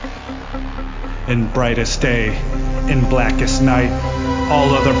In brightest day, in blackest night,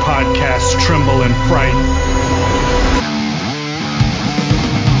 all other podcasts tremble in fright.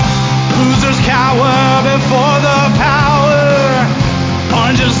 Losers cower before the power.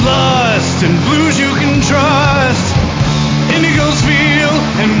 Oranges lust and blues you can trust. Indigos feel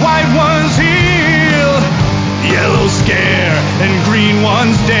and white ones heal. Yellows scare and green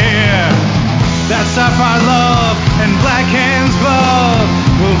ones dare. That sapphire love and black hands glove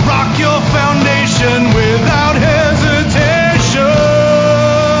will rock your foundation without hesitation.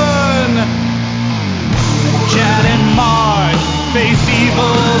 Chad and Marge face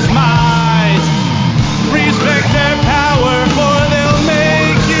evil's might. Respect their power, for they'll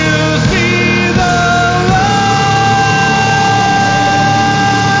make you see the light.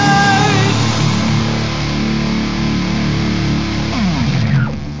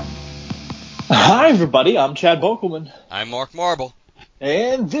 Hi, everybody. I'm Chad Bokelman. I'm Mark Marble.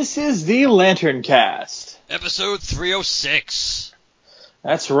 And this is the LanternCast. Episode 306.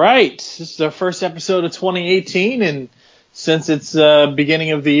 That's right. This is our first episode of 2018, and since it's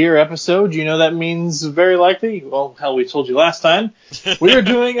beginning of the year episode, you know that means very likely, well, hell, we told you last time, we are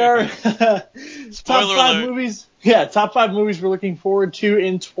doing our top five movies. Yeah, top five movies we're looking forward to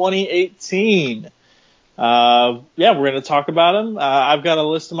in 2018. We're going to talk about them. I've got a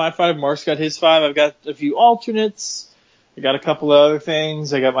list of my five. Mark's got his five. I've got a few alternates. I got a couple of other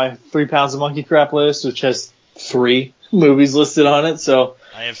things. I got my 3 pounds of monkey crap list, which has 3 movies listed on it. So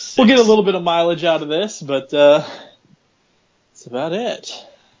I have 6. We'll get a little bit of mileage out of this, but that's about it.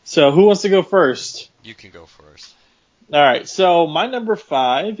 So who wants to go first? You can go first. All right. So my number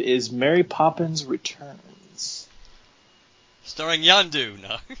 5 is Mary Poppins Returns. Starring Yondu.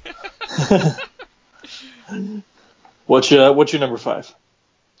 No. What's your number 5?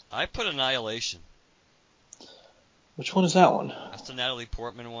 I put Annihilation. Which one is that one? That's the Natalie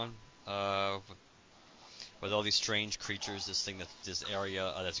Portman one. With all these strange creatures, this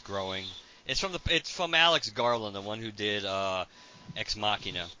area that's growing. It's from Alex Garland, the one who did Ex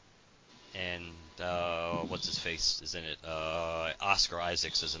Machina, and what's his face is in it. Oscar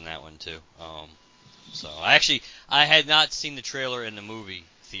Isaacs is in that one too. So I had not seen the trailer in the movie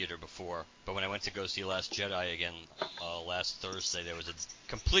theater before, but when I went to go see Last Jedi again last Thursday, there was a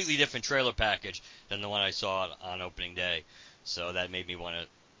completely different trailer package than the one I saw on opening day. So that made me want to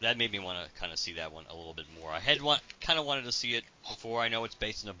kind of see that one a little bit more. I had kind of wanted to see it before. I know it's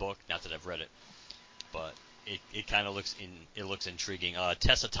based in a book, not that I've read it, but it kind of looks intriguing.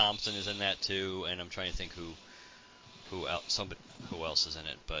 Tessa Thompson is in that too, and I'm trying to think who else is in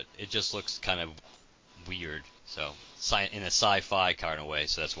it, but it just looks kind of weird. So in a sci-fi kind of way,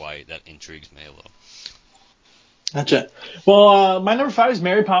 so that's why that intrigues me a little. Gotcha. Well, my number 5 is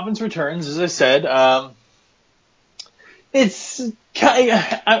Mary Poppins Returns. As I said, I'm not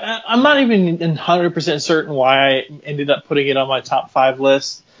even 100% certain why I ended up putting it on my top 5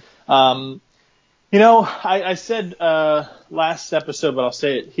 list. I said last episode, but I'll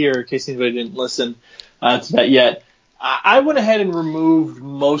say it here in case anybody didn't listen to that yet. I went ahead and removed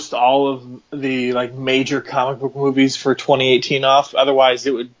most all of the major comic book movies for 2018 off. Otherwise,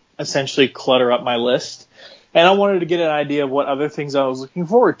 it would essentially clutter up my list. And I wanted to get an idea of what other things I was looking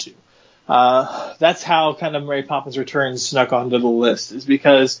forward to. That's how kind of Mary Poppins Returns snuck onto the list, is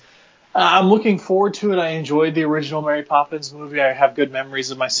because I'm looking forward to it. I enjoyed the original Mary Poppins movie. I have good memories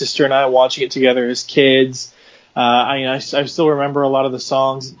of my sister and I watching it together as kids. I still remember a lot of the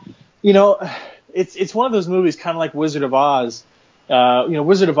songs. It's one of those movies kind of like Wizard of Oz.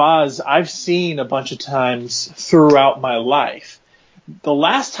 Wizard of Oz, I've seen a bunch of times throughout my life. The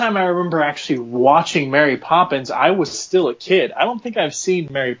last time I remember actually watching Mary Poppins, I was still a kid. I don't think I've seen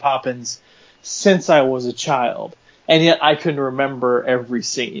Mary Poppins since I was a child, and yet I can remember every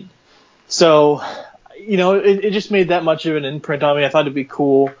scene. So, it just made that much of an imprint on me. I thought it'd be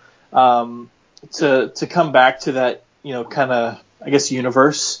cool to come back to that, kind of, I guess,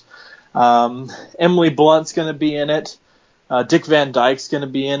 universe. Emily Blunt's going to be in it. Dick Van Dyke's going to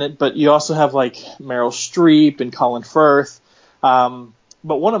be in it, but you also have Meryl Streep and Colin Firth. But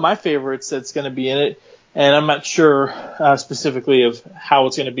one of my favorites that's going to be in it, and I'm not sure specifically of how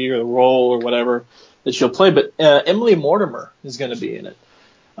it's going to be or the role or whatever that she'll play, but Emily Mortimer is going to be in it.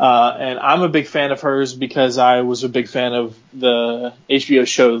 And I'm a big fan of hers because I was a big fan of the HBO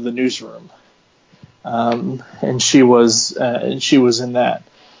show The Newsroom. And she was in that.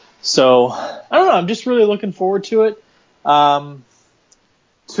 So I don't know. I'm just really looking forward to it.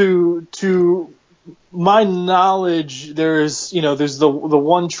 To my knowledge, there's the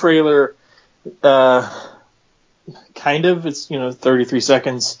one trailer, kind of, it's 33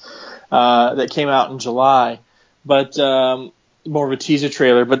 seconds, that came out in July, but more of a teaser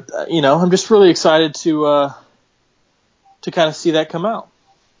trailer. But I'm just really excited to kind of see that come out.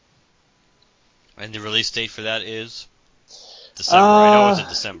 And the release date for that is December. I know it was in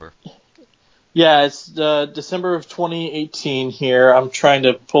December. Yeah, it's December of 2018 here. I'm trying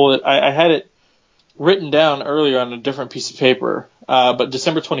to pull it. I had it written down earlier on a different piece of paper, but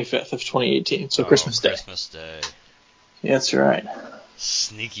December 25th of 2018, so Christmas Day. Christmas Day. Yeah, that's right.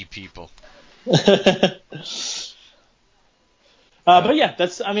 Sneaky people. But yeah, I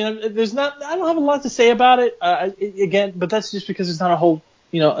don't have a lot to say about it. Again, but that's just because there's not a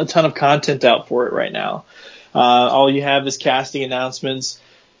ton of content out for it right now. All you have is casting announcements,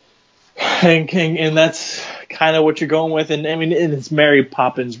 and that's kind of what you're going with. And and it's Mary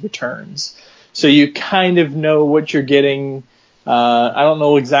Poppins Returns, so you kind of know what you're getting. I don't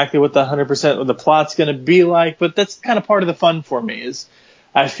know exactly what the 100% of the plot's going to be like, but that's kind of part of the fun for me. Is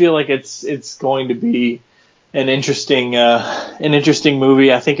I feel like it's going to be an interesting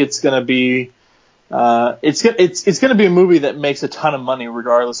movie. I think it's going to be it's going to be a movie that makes a ton of money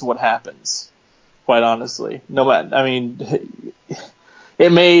regardless of what happens. Quite honestly, no matter. I mean,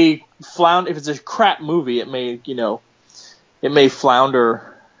 it may flounder if it's a crap movie. It may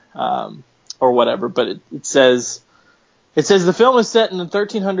flounder or whatever. But it says the film is set in the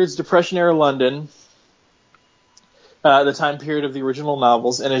 1300s Depression era London. The time period of the original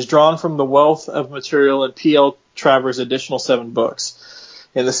novels, and is drawn from the wealth of material in P.L. Travers' additional 7 books.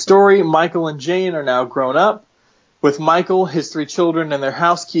 In the story, Michael and Jane are now grown up, with Michael, his 3 children, and their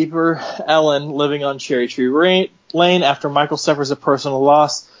housekeeper, Ellen, living on Cherry Tree Lane after Michael suffers a personal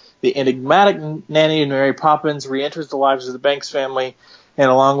loss. The enigmatic nanny Mary Poppins re-enters the lives of the Banks family, and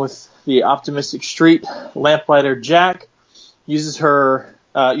along with the optimistic street lamplighter Jack, uses her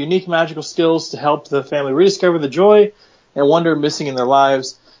unique magical skills to help the family rediscover the joy and wonder missing in their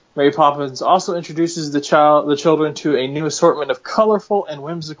lives. Mary Poppins also introduces the children to a new assortment of colorful and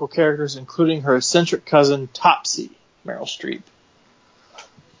whimsical characters, including her eccentric cousin Topsy, Meryl Streep.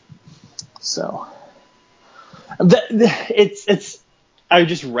 So, I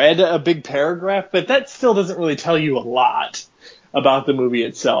just read a big paragraph, but that still doesn't really tell you a lot about the movie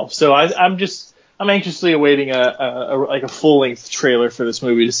itself. So I'm anxiously awaiting a full-length trailer for this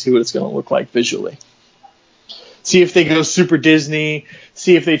movie to see what it's going to look like visually. See if they go super Disney.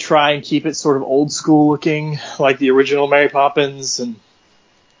 See if they try and keep it sort of old school looking, like the original Mary Poppins, and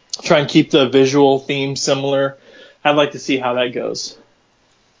try and keep the visual theme similar. I'd like to see how that goes.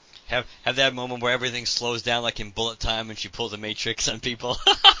 Have that moment where everything slows down, like in Bullet Time, when she pulls a Matrix on people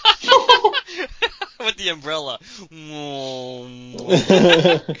with the umbrella.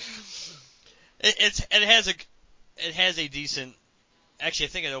 It has a decent. Actually, I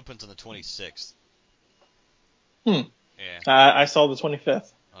think it opens on the 26th. Yeah. I saw the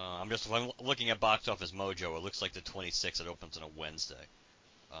 25th. I'm just looking at Box Office Mojo. It looks like the 26th. It opens on a Wednesday.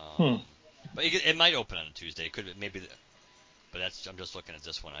 But it might open on a Tuesday. It could maybe. But I'm just looking at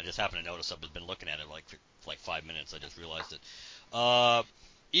this one. I just happened to notice I've been looking at it for like 5 minutes. I just realized it.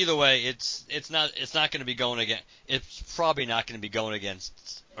 Either way, it's not going to be going again. It's probably not going to be going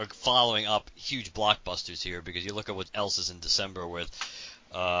against or following up huge blockbusters here, because you look at what else is in December with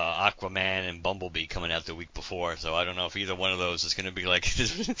Aquaman and Bumblebee coming out the week before. So I don't know if either one of those is going to be like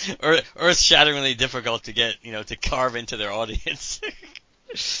earth-shatteringly difficult to get, to carve into their audience.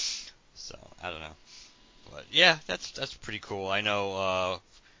 So I don't know. But yeah, that's pretty cool. I know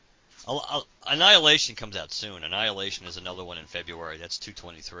Annihilation comes out soon. Annihilation is another one in February. That's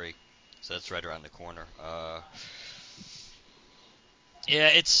 2/23, so that's right around the corner.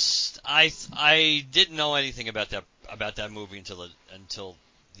 Yeah, I didn't know anything about that movie until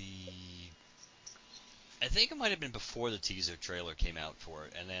the I think it might have been before the teaser trailer came out for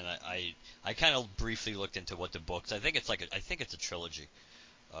it, and then I kind of briefly looked into what the books. I think it's a trilogy.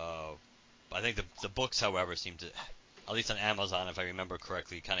 I think the books, however, seem to, at least on Amazon, if I remember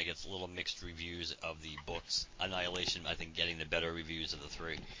correctly, kind of gets a little mixed reviews of the books. Annihilation, I think, getting the better reviews of the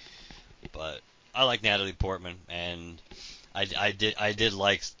 3. But I like Natalie Portman, and I did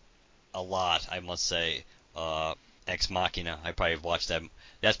like a lot, I must say, Ex Machina. I probably have watched that.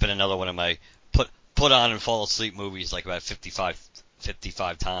 That's been another one of my put on and fall asleep movies, like about 55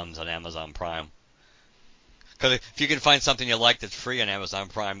 times on Amazon Prime. Because if you can find something you like that's free on Amazon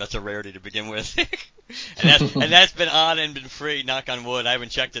Prime, that's a rarity to begin with. and that's been on and been free, knock on wood. I haven't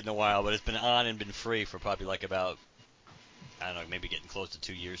checked it in a while, but it's been on and been free for probably like about, I don't know, maybe getting close to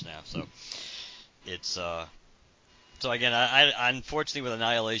 2 years now. So it's so again, I unfortunately with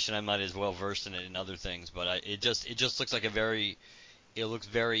Annihilation, I'm not as well versed in it in other things, but it just looks like it looks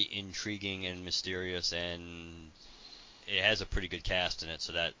very intriguing and mysterious, and it has a pretty good cast in it,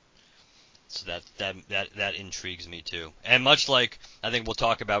 so So that intrigues me too. And much like I think we'll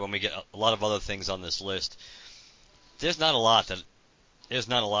talk about when we get a lot of other things on this list, there's not a lot that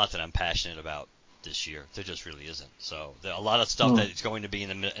I'm passionate about this year. There just really isn't. So a lot of stuff that is going to be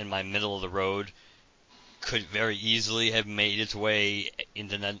in my middle of the road could very easily have made its way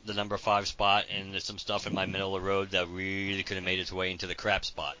into the number 5 spot, and there's some stuff in my middle of the road that really could have made its way into the crap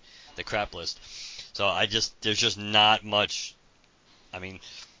spot, the crap list. So there's just not much. I mean,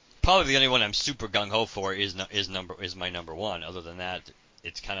 probably the only one I'm super gung ho for is my number 1. Other than that,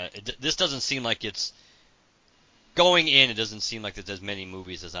 it's kind of this doesn't seem like it's going in. It doesn't seem like there's as many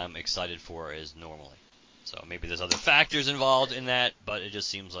movies as I'm excited for as normally. So maybe there's other factors involved in that, but it just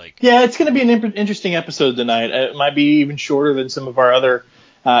seems like... Yeah, it's going to be an interesting episode tonight. It might be even shorter than some of our other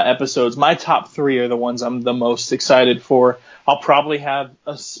episodes. My top 3 are the ones I'm the most excited for. I'll probably have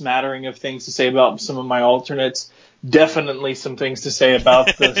a smattering of things to say about some of my alternates. Definitely some things to say about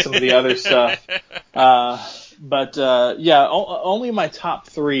some of the other stuff. But only my top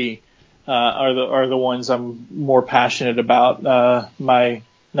 3 are the ones I'm more passionate about. My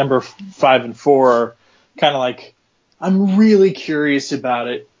number 5 and 4 are kind of like, I'm really curious about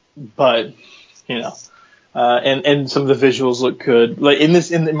it, but and some of the visuals look good. Like in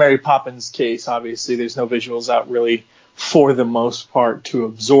the Mary Poppins case, obviously there's no visuals out really for the most part to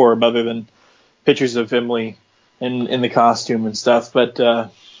absorb, other than pictures of Emily in the costume and stuff. But no,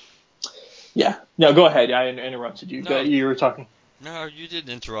 go ahead. I interrupted you. No. You were talking. No, you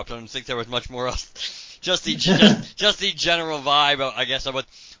didn't interrupt. I don't think there was much more else. just the general vibe, I guess, of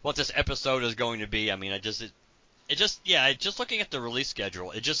what this episode is going to be. I mean, just looking at the release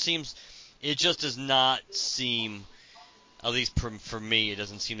schedule, it just does not seem, at least for me, it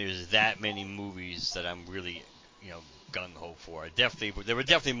doesn't seem there's that many movies that I'm really, gung ho for. There were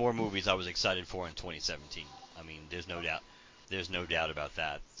definitely more movies I was excited for in 2017. I mean, there's no doubt about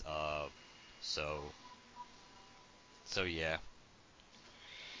that. So yeah.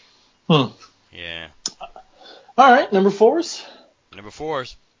 Yeah. All right, number 4s. Number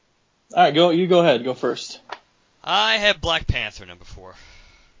 4s. All right, you go ahead. Go first. I have Black Panther number 4.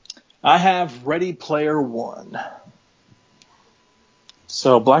 I have Ready Player One.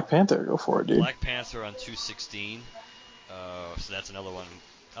 So Black Panther, go for it, dude. Black Panther on 2/16. So that's another one.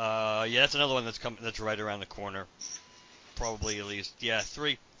 That's another one that's right around the corner. Probably at least,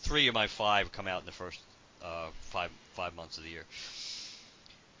 three of my 5 come out in the first 5 months of the year.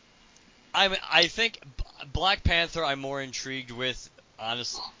 I think Black Panther I'm more intrigued with,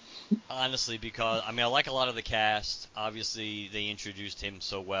 honestly, because I like a lot of the cast. Obviously, they introduced him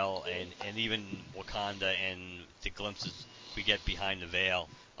so well, and even Wakanda and the glimpses we get behind the veil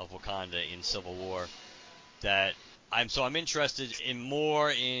of Wakanda in Civil War. That I'm interested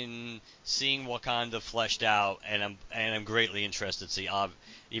in seeing Wakanda fleshed out, and I'm greatly interested to see,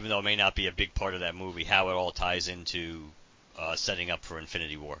 even though it may not be a big part of that movie, how it all ties into setting up for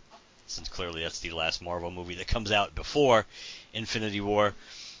Infinity War. Since clearly that's the last Marvel movie that comes out before Infinity War,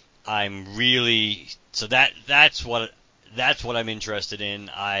 I'm really that's what I'm interested in.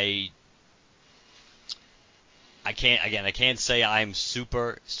 I can't say I'm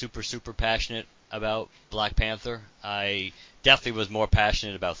super passionate about Black Panther. I definitely was more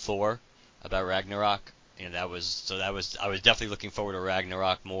passionate about Thor, about Ragnarok, and I was definitely looking forward to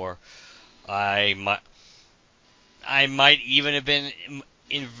Ragnarok more. I might even have been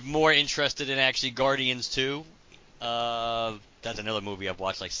more interested in actually Guardians 2. That's another movie I've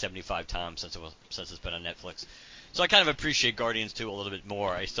watched like 75 times since it's been on Netflix. So I kind of appreciate Guardians 2 a little bit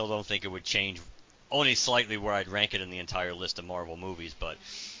more. I still don't think it would change only slightly where I'd rank it in the entire list of Marvel movies, but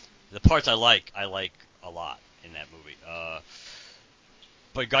the parts I like a lot in that movie.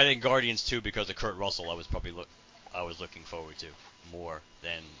 But I think Guardians 2, because of Kurt Russell, I was looking forward to more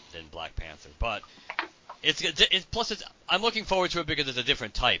than Black Panther. But I'm looking forward to it because it's a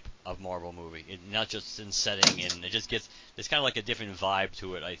different type of Marvel movie, not just in setting, and there's kind of like a different vibe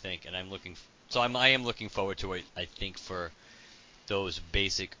to it, I think, and I am looking forward to it, I think, for those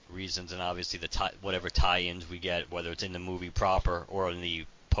basic reasons, and obviously whatever tie-ins we get, whether it's in the movie proper or in the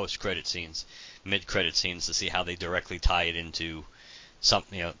post-credit scenes, mid-credit scenes, to see how they directly tie it into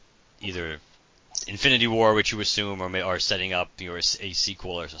something, either Infinity War, which you assume, or setting up a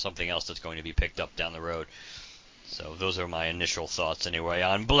sequel or something else that's going to be picked up down the road. So those are my initial thoughts anyway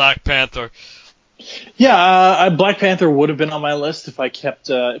on Black Panther. Yeah, Black Panther would have been on my list if I kept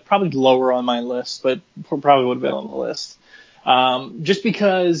probably lower on my list, but probably would have been on the list. Just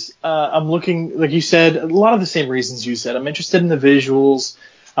because I'm looking, like you said, a lot of the same reasons you said. I'm interested in the visuals.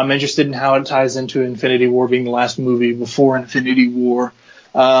 I'm interested in how it ties into Infinity War being the last movie before Infinity War.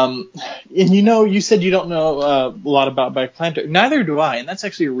 And you said you don't know a lot about Black Panther. Neither do I, and that's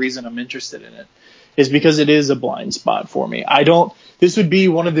actually a reason I'm interested in it. Is because it is a blind spot for me. This would be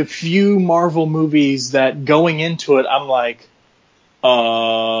one of the few Marvel movies that going into it, I'm like, a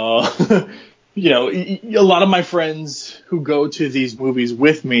lot of my friends who go to these movies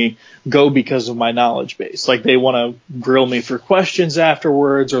with me go because of my knowledge base. Like they want to grill me for questions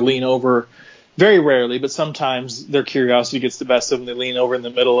afterwards or lean over. Very rarely, but sometimes their curiosity gets the best of them. They lean over in the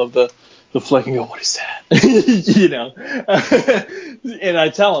middle of the flick and go, "What is that?" And I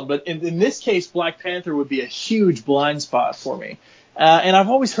tell them. But in this case, Black Panther would be a huge blind spot for me. And I've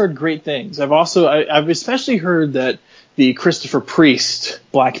always heard great things. I've especially heard that the Christopher Priest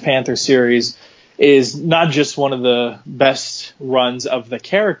Black Panther series is not just one of the best runs of the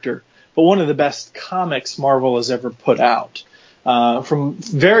character, but one of the best comics Marvel has ever put out. From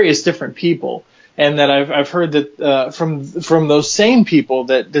various different people, and that I've heard that from those same people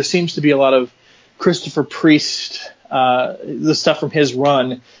that there seems to be a lot of Christopher Priest, the stuff from his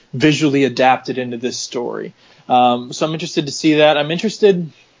run, visually adapted into this story. So I'm interested to see that.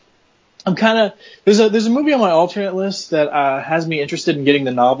 There's a movie on my alternate list that has me interested in getting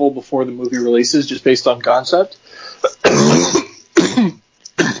the novel before the movie releases, just based on concept.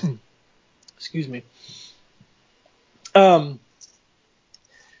 Excuse me.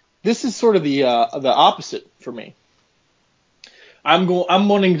 This is sort of the opposite for me. I'm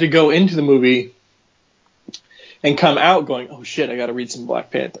wanting to go into the movie and come out going, oh shit, I got to read some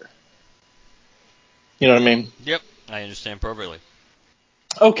Black Panther. You know what I mean? Yep, I understand perfectly.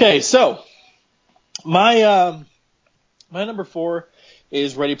 Okay, so my number 4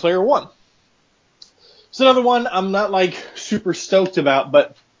 is Ready Player One. It's another one I'm not like super stoked about,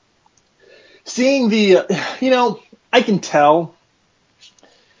 but seeing I can tell.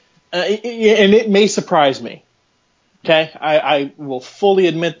 And it may surprise me. Okay, I will fully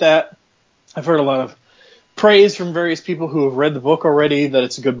admit that. I've heard a lot of praise from various people who have read the book already, that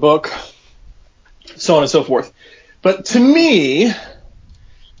it's a good book, so on and so forth. But to me,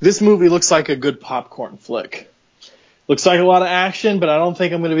 this movie looks like a good popcorn flick. Looks like a lot of action, but I don't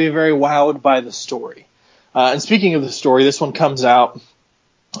think I'm going to be very wowed by the story. And speaking of the story, this one comes out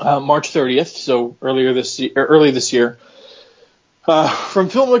March 30th, so early this year. From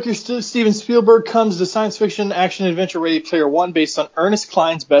filmmaker Steven Spielberg comes the science fiction action adventure Ready Player One, based on Ernest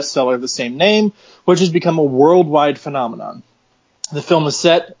Cline's bestseller of the same name, which has become a worldwide phenomenon. The film is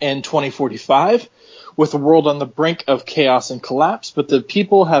set in 2045, with the world on the brink of chaos and collapse, but the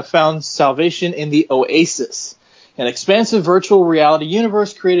people have found salvation in the Oasis, an expansive virtual reality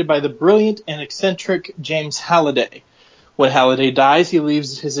universe created by the brilliant and eccentric James Halliday. When Halliday dies, he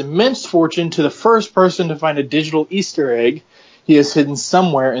leaves his immense fortune to the first person to find a digital Easter egg he has hidden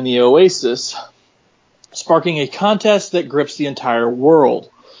somewhere in the Oasis, sparking a contest that grips the entire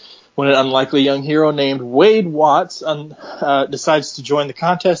world. When an unlikely young hero named Wade Watts decides to join the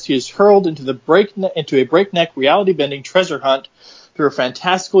contest, he is hurled into a breakneck reality-bending treasure hunt through a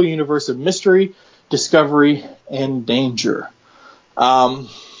fantastical universe of mystery, discovery, and danger. I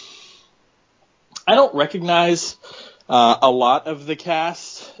don't recognize a lot of the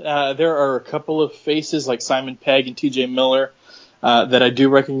cast. There are a couple of faces like Simon Pegg and T.J. Miller that I do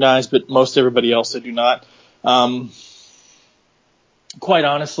recognize, but most everybody else I do not. Quite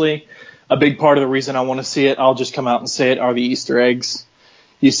honestly, a big part of the reason I want to see it, I'll just come out and say it, are the Easter eggs.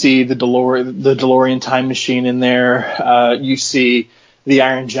 You see the DeLorean time machine in there. You see the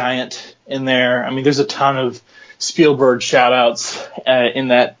Iron Giant in there. I mean, there's a ton of Spielberg shout-outs in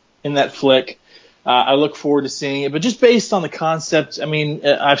that flick. I look forward to seeing it, but just based on the concept, I mean,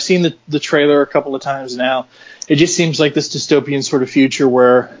 I've seen the trailer a couple of times now. It just seems like this dystopian sort of future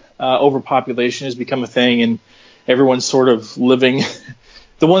where overpopulation has become a thing and everyone's sort of living,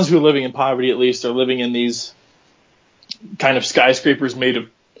 the ones who are living in poverty at least are living in these kind of skyscrapers made of,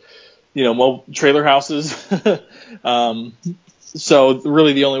 trailer houses. So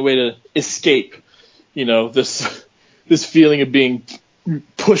really the only way to escape, this feeling of being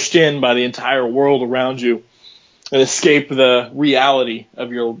pushed in by the entire world around you and escape the reality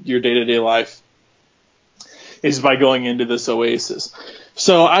of your day-to-day life is by going into this oasis.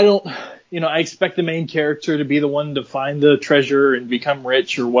 So I expect the main character to be the one to find the treasure and become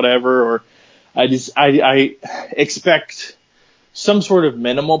rich or whatever, or I expect some sort of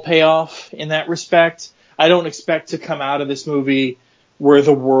minimal payoff in that respect. I don't expect to come out of this movie where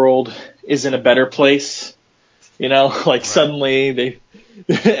the world is in a better place. Right. Suddenly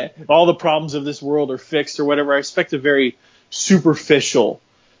all the problems of this world are fixed or whatever. I expect a very superficial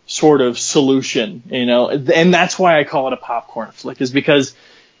sort of solution, and that's why I call it a popcorn flick, is because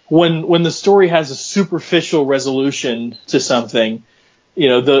when the story has a superficial resolution to something,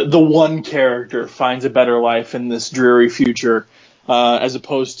 the one character finds a better life in this dreary future, as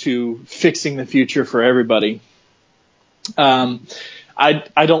opposed to fixing the future for everybody. I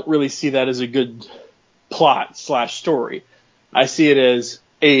don't really see that as a good plot / story. I see it as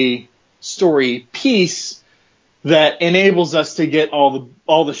a story piece that enables us to get all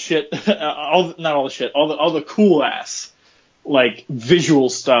the shit, not all the shit, all the cool ass like visual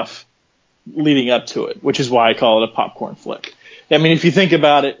stuff leading up to it, which is why I call it a popcorn flick. I mean, if you think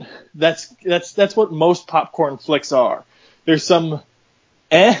about it, that's what most popcorn flicks are. There's some,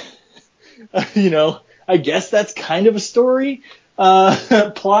 I guess that's kind of a story,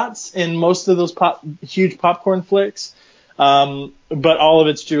 plots in most of those huge popcorn flicks. But all of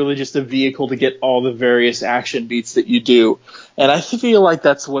it's really just a vehicle to get all the various action beats that you do. And I feel like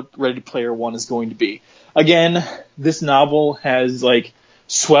that's what Ready Player One is going to be. Again, this novel has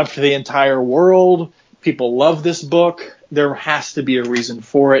swept the entire world. People love this book. There has to be a reason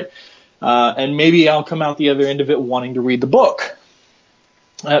for it. And maybe I'll come out the other end of it wanting to read the book.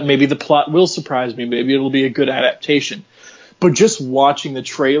 Maybe the plot will surprise me. Maybe it'll be a good adaptation. But just watching the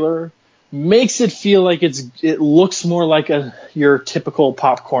trailer makes it feel like it looks more like your typical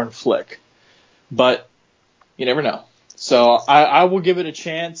popcorn flick. But you never know. So I will give it a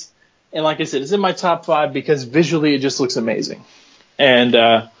chance. And like I said, it's in my top 5 because visually it just looks amazing. And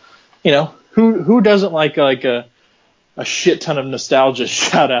who doesn't like a shit ton of nostalgia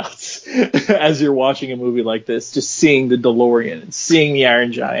shout outs as you're watching a movie like this, just seeing the DeLorean and seeing the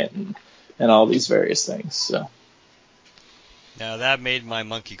Iron Giant and all these various things. So. Now that made my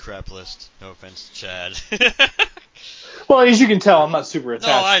monkey crap list. No offense, Chad. Well, as you can tell, I'm not super attached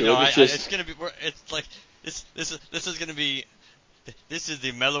no, I to know. it. It's gonna be. It's like this is gonna be. This is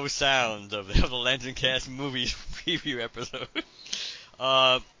the mellow sound of the LanternCast movie preview episode.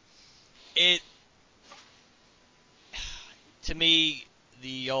 It to me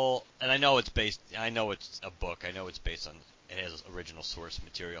and I know it's a book. I know it's based on it has original source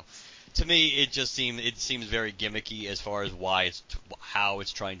material. To me, it seems very gimmicky as far as how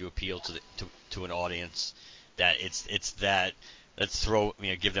it's trying to appeal to an audience. That it's that let's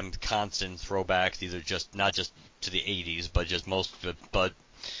give them constant throwbacks, either not just to the 80s, but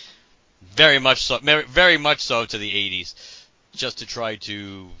very much so to the 80s, just to try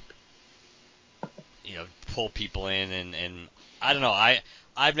to pull people in and I don't know.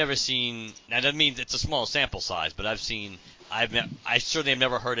 I've never seen. Now that means it's a small sample size, but I certainly have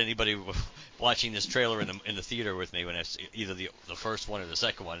never heard anybody watching this trailer in the theater with me when it's either the first one or the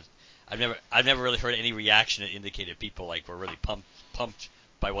second one. I've never really heard any reaction that indicated people were really pumped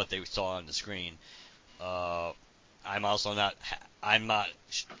by what they saw on the screen. I'm also not. I'm not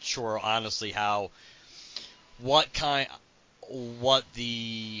sure honestly how should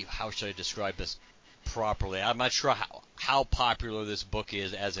I describe this properly? I'm not sure how popular this book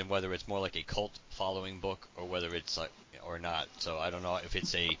is, as in whether it's more like a cult following book or whether it's or not. So I don't know if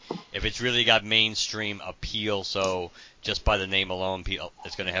it's really got mainstream appeal. So just by the name alone,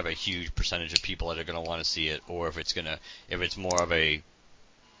 it's going to have a huge percentage of people that are going to want to see it, or if it's more of a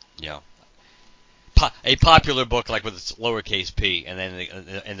a popular book with its lowercase p, and then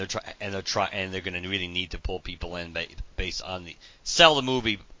they're going to really need to pull people in based on sell the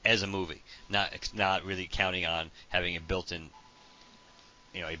movie as a movie, not really counting on having a built-in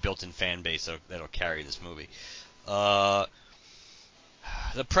fan base that'll carry this movie. The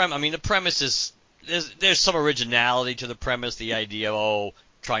premise is there's some originality to the premise. The idea of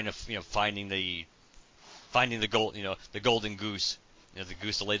trying to finding the the golden goose. The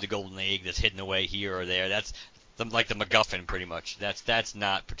goose that laid the golden egg that's hidden away here or there. That's like the MacGuffin, pretty much. That's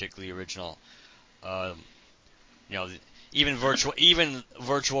not particularly original. Even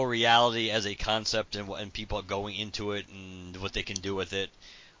virtual reality as a concept and people going into it and what they can do with it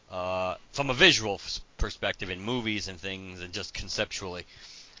from a visual perspective in movies and things and just conceptually,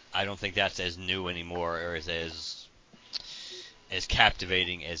 I don't think that's as new anymore or as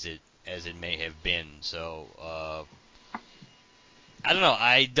captivating as it may have been. So. I don't know.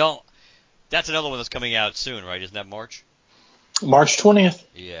 That's another one that's coming out soon, right? Isn't that March? March 20th.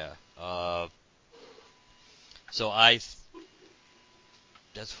 Yeah.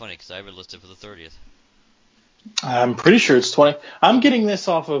 That's funny because I have it listed for the 30th. I'm pretty sure it's 20. I'm getting this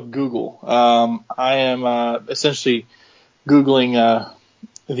off of Google. I am essentially Googling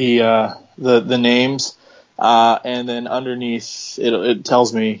the names, and then underneath it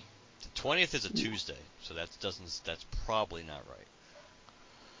tells me. The 20th is a Tuesday, so that's probably not right.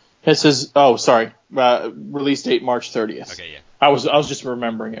 It says, release date March 30th. Okay, yeah. I was just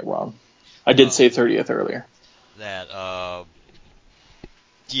remembering it wrong. I did say 30th earlier.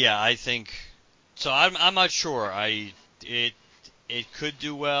 Yeah, I think so. I'm not sure. It it could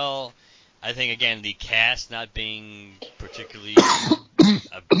do well. I think, again, the cast not being particularly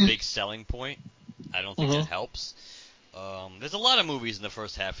a big selling point, I don't think that helps. There's a lot of movies in the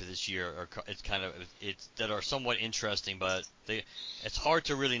first half of this year. It's that are somewhat interesting, but it's hard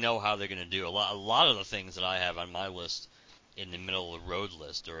to really know how they're going to do. A lot of the things that I have on my list in the middle of the road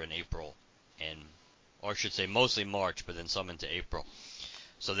list are in April, or I should say mostly March, but then some into April.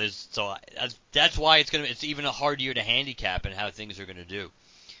 So that's why it's even a hard year to handicap and how things are going to do,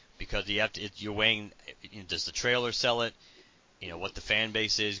 because you're weighing, does the trailer sell it? What the fan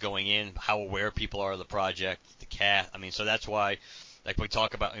base is going in, how aware people are of the project, the cast. I mean, so that's why, like we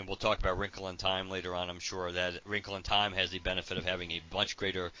talk about, and we'll talk about Wrinkle in Time later on, I'm sure, that Wrinkle in Time has the benefit of having a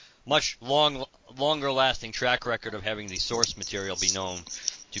much longer lasting track record of having the source material be known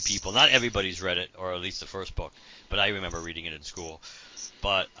to people. Not everybody's read it, or at least the first book, but I remember reading it in school.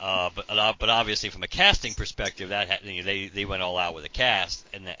 But obviously from a casting perspective, they went all out with a cast,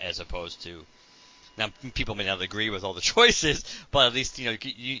 and as opposed to. Now, people may not agree with all the choices, but at least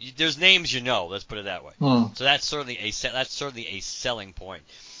there's names Let's put it that way. So that's certainly a selling point.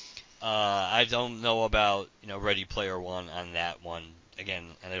 I don't know about Ready Player One on that one again,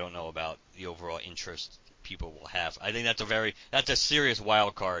 and I don't know about the overall interest people will have. I think that's a serious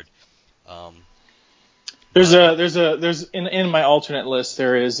wild card. There's in my alternate list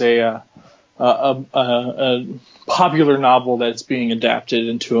there is a popular novel that's being adapted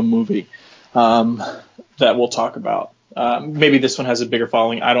into a movie. That we'll talk about. Maybe this one has a bigger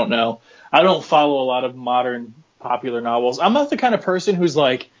following. I don't know. I don't follow a lot of modern popular novels. I'm not the kind of person who's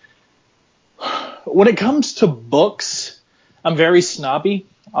like, when it comes to books, I'm very snobby.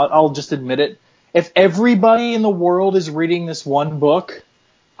 I'll just admit it. If everybody in the world is reading this one book,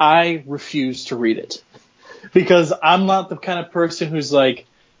 I refuse to read it. Because I'm not the kind of person who's like,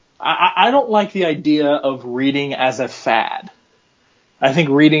 I don't like the idea of reading as a fad. I think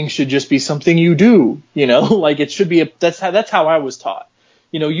reading should just be something you do, like it should be that's how I was taught.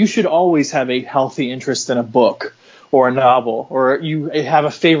 You should always have a healthy interest in a book or a novel, or you have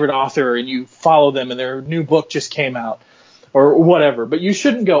a favorite author and you follow them and their new book just came out or whatever. But you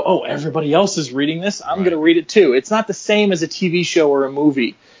shouldn't go, oh, everybody else is reading this, I'm going to read it too. It's not the same as a TV show or a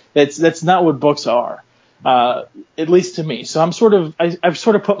movie. That's not what books are, at least to me. So I've sort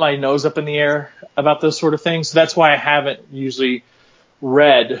of put my nose up in the air about those sort of things. So that's why I haven't usually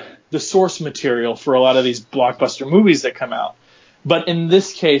read the source material for a lot of these blockbuster movies that come out. But in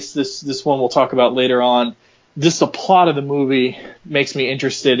this case, this one we'll talk about later on, just the plot of the movie makes me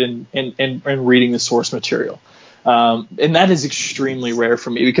interested in reading the source material. And that is extremely rare for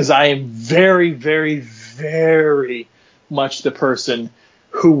me because I am very, very, very much the person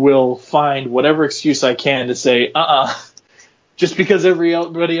who will find whatever excuse I can to say, just because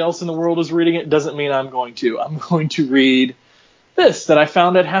everybody else in the world is reading it doesn't mean I'm going to. I'm going to read this that I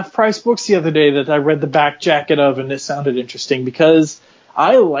found at Half Price Books the other day that I read the back jacket of, and it sounded interesting because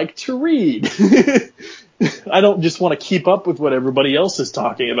I like to read. I don't just want to keep up with what everybody else is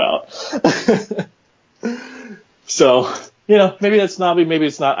talking about. So, maybe that's snobby, maybe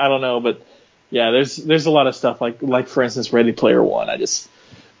it's not, I don't know, but yeah, there's a lot of stuff like for instance, Ready Player One.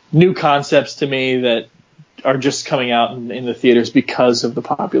 New concepts to me that are just coming out in the theaters because of the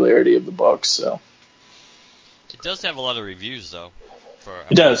popularity of the books, so. It does have a lot of reviews, though.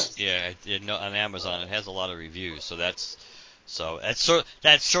 It does. Yeah, on Amazon it has a lot of reviews, so that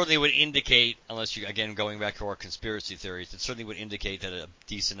certainly would indicate, unless you again going back to our conspiracy theories, it certainly would indicate that a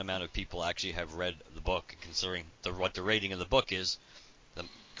decent amount of people actually have read the book, considering what the rating of the book is.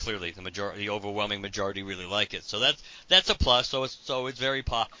 Clearly, the overwhelming majority really like it, so that's a plus. So it's very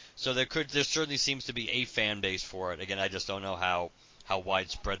So there certainly seems to be a fan base for it. Again, I just don't know how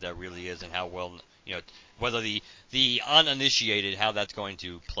widespread that really is and how well. Whether the uninitiated, how that's going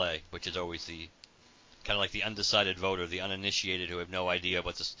to play, which is always the kind of like the undecided voter, the uninitiated who have no idea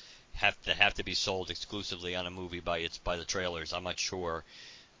what this have to be sold exclusively on a movie by the trailers. I'm not sure.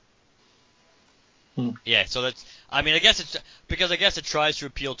 Yeah, so that's. I mean, I guess it tries to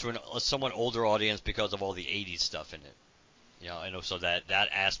appeal to a somewhat older audience because of all the '80s stuff in it. I know, so that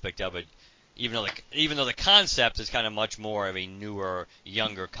aspect of it. Even though the concept is kind of much more of a newer,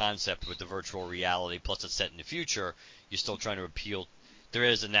 younger concept with the virtual reality, plus it's set in the future, you're still trying to appeal.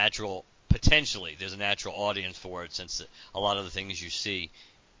 There's a natural audience for it, since a lot of the things you see,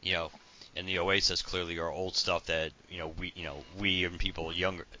 in the Oasis clearly are old stuff that we and people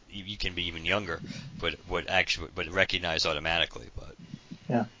younger, you can be even younger, but would recognize automatically. But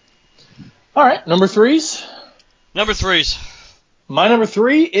yeah. All right, number threes. My number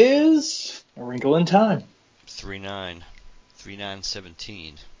 3 is A Wrinkle in Time.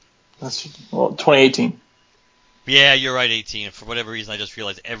 3917. That's 2018. Yeah, you're right, 18. For whatever reason, I just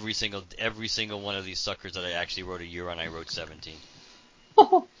realized every single one of these suckers that I actually wrote a year on, I wrote 17.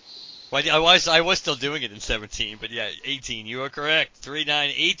 Well, I was still doing it in 17, but yeah, 18. You are correct. 3,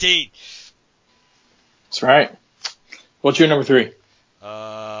 9, 18. That's right. What's your number 3?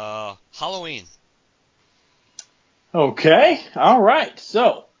 Halloween. Okay. All right.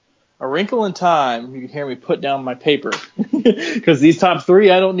 So, A Wrinkle in Time. You can hear me put down my paper because these top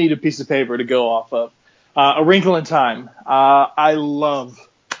 3, I don't need a piece of paper to go off of. A Wrinkle in Time. I love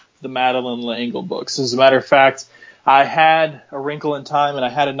the Madeline L'Engle books. As a matter of fact, I had A Wrinkle in Time, and I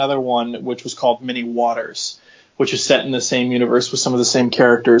had another one which was called Many Waters, which is set in the same universe with some of the same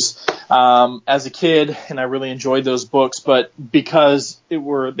characters. As a kid, and I really enjoyed those books, but because they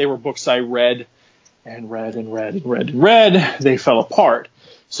were books I read and read and read and read and read, they fell apart.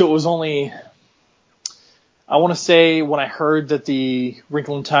 So it was only, I want to say, when I heard that the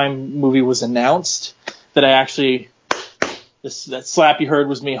Wrinkle in Time movie was announced, that I actually, that slap you heard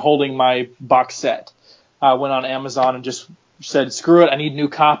was me holding my box set. I went on Amazon and just said, screw it, I need new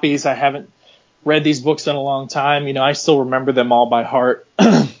copies. I haven't read these books in a long time. You know, I still remember them all by heart.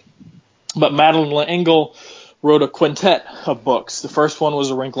 But Madeline L'Engle wrote a quintet of books. The first one was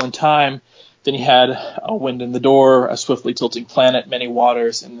A Wrinkle in Time. Then you had A Wind in the Door, A Swiftly Tilting Planet, Many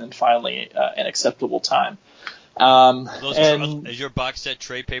Waters, and then finally An Acceptable Time. Is your box set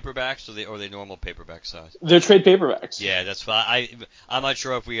trade paperbacks or they normal paperback size? They're trade paperbacks. Yeah, that's fine. I'm not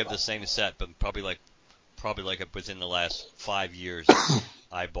sure if we have the same set, but probably like within the last 5 years,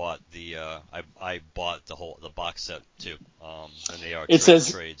 I bought the box set too. And they are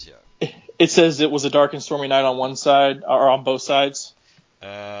trades. Yeah. It says it was a dark and stormy night on one side or on both sides.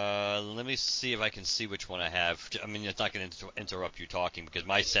 Let me see if I can see which one I have. I mean, it's not going to interrupt you talking because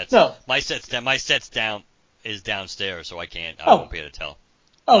my set's downstairs, so I won't be able to tell.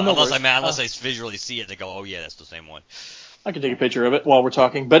 Oh, no unless worries. Unless I visually see it and go, oh yeah, that's the same one. I can take a picture of it while we're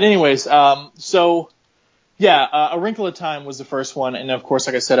talking. But anyways, A Wrinkle in Time was the first one, and of course,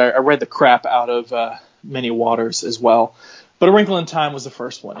 like I said, I read the crap out of Many Waters as well. But A Wrinkle in Time was the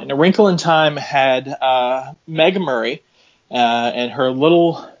first one, and A Wrinkle in Time had Meg Murray and her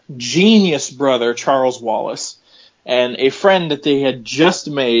little genius brother Charles Wallace, and a friend that they had just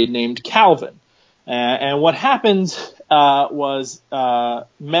made named Calvin. And what happened was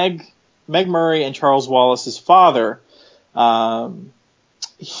Meg Murray and Charles Wallace's father, Mr.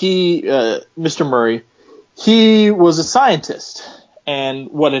 Murray, he was a scientist. And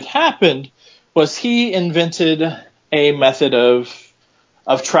what had happened was he invented a method of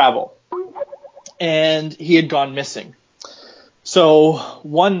travel. And he had gone missing. So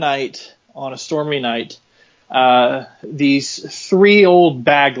one night, on a stormy night, these 3 old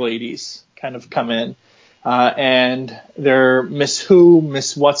bag ladies kind of come in, and they're Miss Who,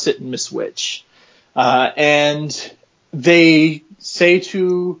 Miss Whatsit, and Miss Which. And they say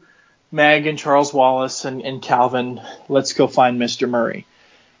to Meg and Charles Wallace and Calvin, let's go find Mr. Murray.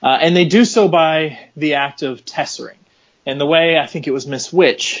 And they do so by the act of tessering. And the way I think it was Miss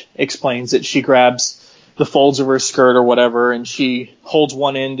Which explains it, she grabs the folds of her skirt or whatever, and she holds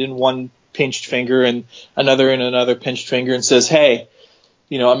one end in one pinched finger and another in another pinched finger and says, hey,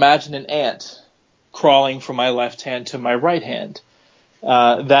 imagine an ant crawling from my left hand to my right hand.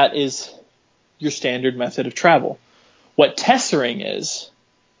 That is your standard method of travel. What tessering is,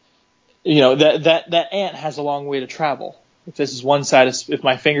 that ant has a long way to travel. If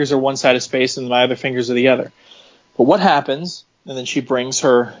my fingers are one side of space and my other fingers are the other. But what happens, and then she brings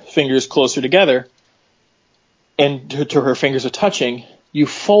her fingers closer together, and to her fingers are touching, you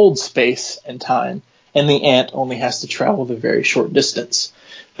fold space and time, and the ant only has to travel the very short distance.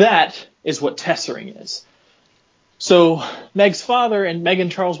 That is what tessering is. So Meg's father and Meg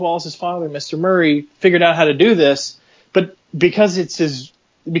and Charles Wallace's father, Mr. Murray, figured out how to do this, but because he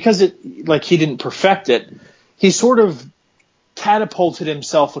didn't perfect it, he sort of catapulted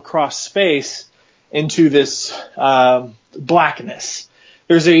himself across space into this blackness.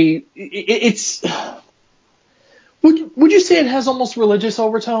 Would you say it has almost religious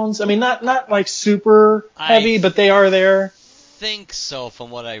overtones? I mean, not like super heavy, but they are there. Think so, from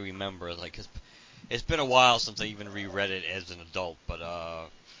what I remember. Like, it's been a while since I even reread it as an adult, but I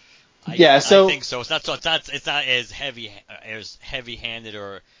think so. It's not as heavy-handed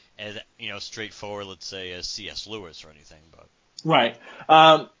or as straightforward, let's say, as C.S. Lewis or anything, but. Right.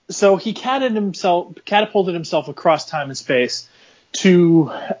 So he catapulted himself across time and space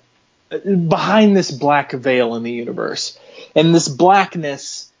to behind this black veil in the universe. And this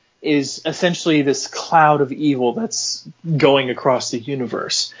blackness is essentially this cloud of evil that's going across the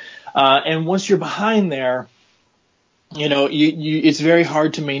universe. And once you're behind there, it's very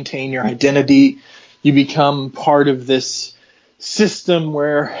hard to maintain your identity. You become part of this system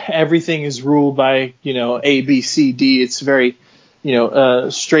where everything is ruled by, A, B, C, D. It's very,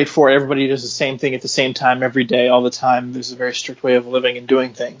 straightforward. Everybody does the same thing at the same time every day, all the time. There's a very strict way of living and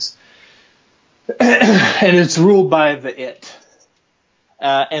doing things. And it's ruled by the it.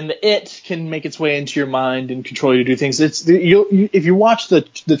 And the it can make its way into your mind and control you to do things. If you watch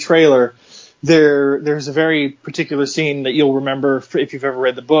the trailer, there's a very particular scene that you'll remember if you've ever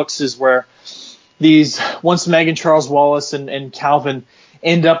read the books, is where once Meg and Charles Wallace and Calvin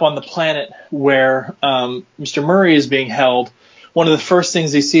end up on the planet where Mr. Murray is being held. One of the first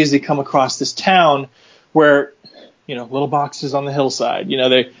things they see is they come across this town where, little boxes on the hillside.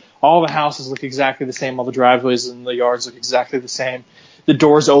 All the houses look exactly the same. All the driveways and the yards look exactly the same. The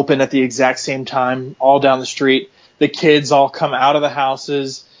doors open at the exact same time, all down the street. The kids all come out of the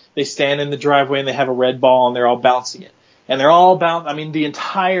houses. They stand in the driveway and they have a red ball and they're all bouncing it. And they're all the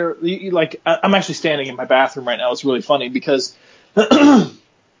entire, I'm actually standing in my bathroom right now. It's really funny because I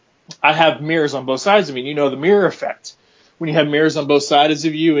have mirrors on both sides of me. The mirror effect. When you have mirrors on both sides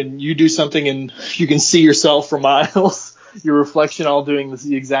of you and you do something and you can see yourself for miles, your reflection all doing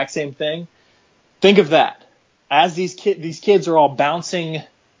the exact same thing. Think of that. As these kids are all bouncing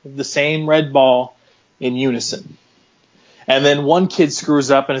the same red ball in unison. And then one kid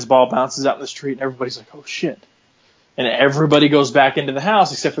screws up and his ball bounces out in the street and everybody's like, oh shit. And everybody goes back into the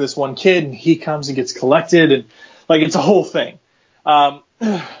house except for this one kid, and he comes and gets collected, and it's a whole thing.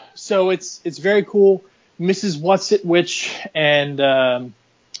 So it's very cool. Mrs. What's-It Witch and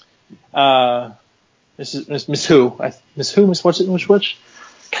Miss Who? Miss What's-It Witch?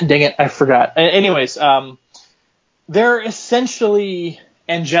 God dang it, I forgot. Anyways, they're essentially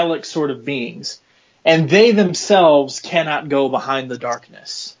angelic sort of beings, and they themselves cannot go behind the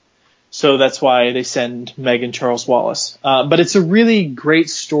darkness. So that's why they send Meg and Charles Wallace. But it's a really great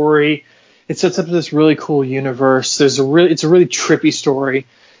story. It sets up this really cool universe. It's a really trippy story.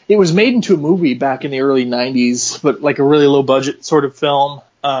 It was made into a movie back in the early 90s, but like a really low budget sort of film.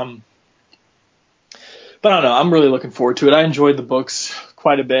 But I don't know. I'm really looking forward to it. I enjoyed the books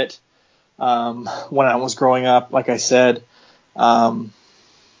quite a bit when I was growing up, like I said. But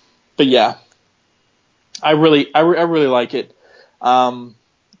yeah, I really like it.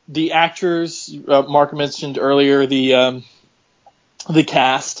 The actors, Mark mentioned earlier, the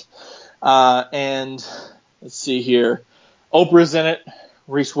cast, and let's see here. Oprah's in it.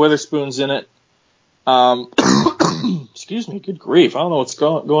 Reese Witherspoon's in it. Excuse me, good grief. I don't know what's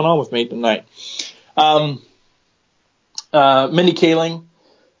going on with me tonight. Mindy Kaling.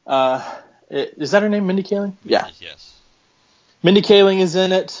 Is that her name, Mindy Kaling? Yeah. Yes. Mindy Kaling is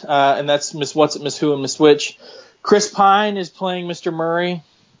in it, and that's Miss What's-It, Miss Who, and Miss Witch. Chris Pine is playing Mr. Murray.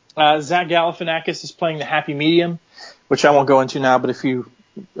 Zach Galifianakis is playing the Happy Medium, which I won't go into now, but if you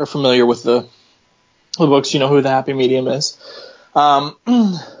are familiar with the books, you know who the Happy Medium is.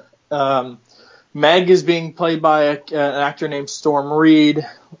 Meg is being played by an actor named Storm Reed.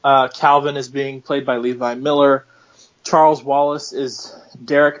 Calvin is being played by Levi Miller. Charles Wallace is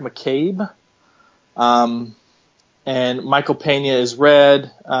Derek McCabe. And Michael Pena is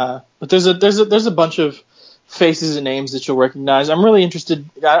Red. But there's a bunch of faces and names that you'll recognize. I'm really interested.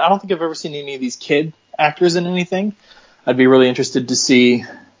 I don't think I've ever seen any of these kid actors in anything. I'd be really interested to see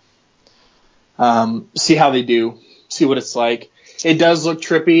how they do, see what it's like. It does look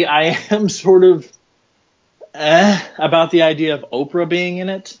trippy. I am sort of about the idea of Oprah being in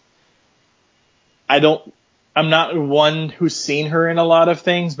it. I'm not one who's seen her in a lot of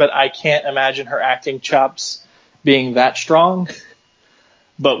things, but I can't imagine her acting chops being that strong.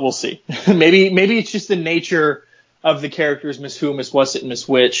 But we'll see. Maybe it's just the nature of the characters, Miss Who, Miss What's-It, and Miss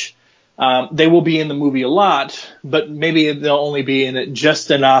Witch. They will be in the movie a lot, but maybe they'll only be in it just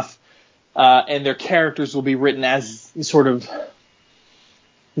enough, and their characters will be written as sort of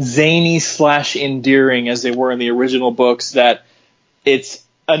zany / endearing as they were in the original books, that it's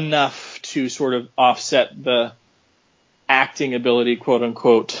enough to sort of offset the acting ability, quote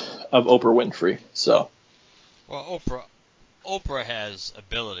unquote, of Oprah Winfrey. So, well, Oprah has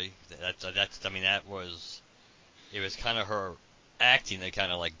ability. It was kind of her acting that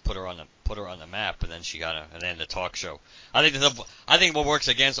kind of like put her on the map, and then the talk show. I think what works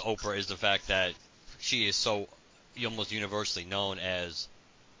against Oprah is the fact that she is so almost universally known as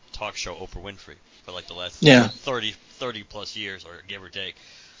talk show Oprah Winfrey for like the last 30 plus years, or give or take.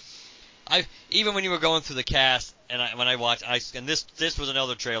 Even when you were going through the cast, and when I watched, and this was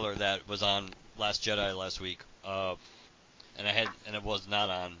another trailer that was on Last Jedi last week, and it was not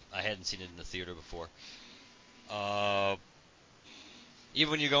on. I hadn't seen it in the theater before.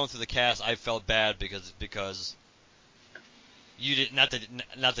 Even when you're going through the cast, I felt bad because you did not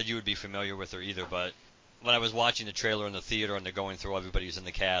that you would be familiar with her either, but when I was watching the trailer in the theater and they're going through everybody who's in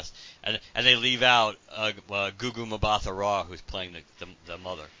the cast, and they leave out Gugu Mbatha Raw, who's playing the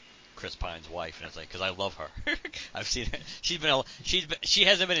mother, Chris Pine's wife, and it's like, because I love her. I've seen her. She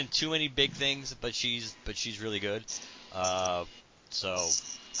hasn't been in too many big things, but she's really good. So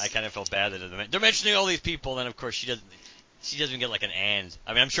I kind of felt bad that they're mentioning all these people, and then of course she doesn't get like an and.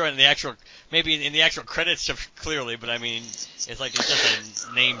 I mean, I'm sure in the actual credits clearly, but I mean, it's just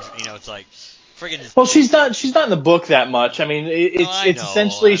a name. It's like friggin'. Well, she's not in the book that much. I mean, it's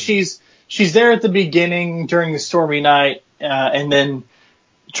essentially she's there at the beginning during the stormy night, and then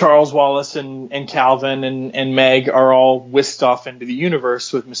Charles Wallace and Calvin and Meg are all whisked off into the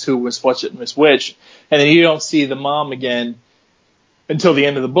universe with Miss Who, Miss What's It, and Miss Witch, and then you don't see the mom again until the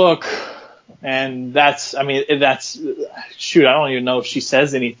end of the book. And that's shoot, I don't even know if she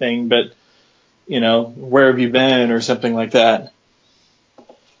says anything, but where have you been or something like that.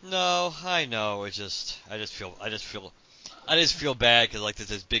 No, I know. I just feel bad because like there's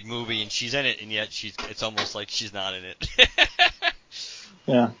this big movie and she's in it, and yet it's almost like she's not in it.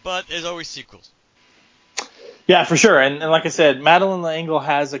 Yeah. But there's always sequels. Yeah, for sure. And like I said, Madeline L'Engle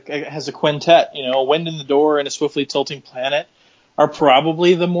has a quintet. A Wind in the Door and A Swiftly Tilting Planet are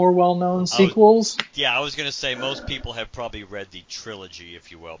probably the more well-known sequels. I was gonna say most people have probably read the trilogy, if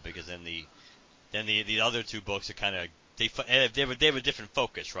you will, because then the other two books are kind of they have a different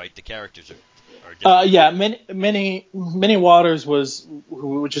focus, right? The characters are different. Yeah, Many Waters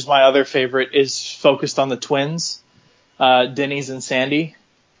which is my other favorite, is focused on the twins, Denny's and Sandy,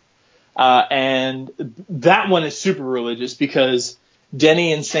 and that one is super religious because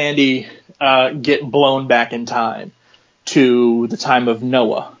Denny and Sandy get blown back in time to the time of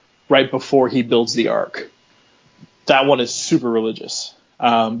Noah, right before he builds the ark. That one is super religious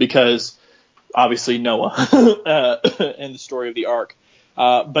because obviously Noah and the story of the ark.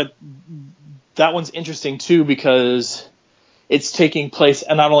 But that one's interesting too because it's taking place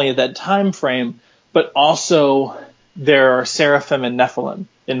and not only at that time frame, but also there are seraphim and Nephilim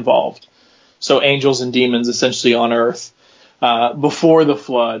involved. So angels and demons essentially on earth before the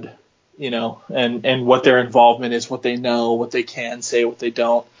flood. And what their involvement is, what they know, what they can say, what they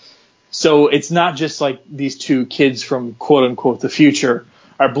don't. So it's not just like these two kids from quote unquote the future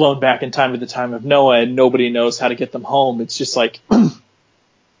are blown back in time to the time of Noah and nobody knows how to get them home. It's just like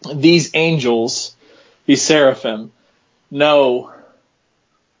these angels, these seraphim, know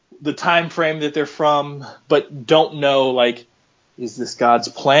the time frame that they're from, but don't know, like, is this God's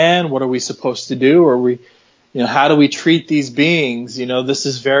plan? What are we supposed to do? Are we, how do we treat these beings? This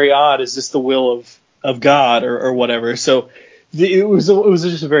is very odd. Is this the will of God or whatever? So it was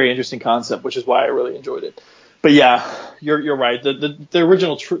just a very interesting concept, which is why I really enjoyed it. But yeah, you're right. The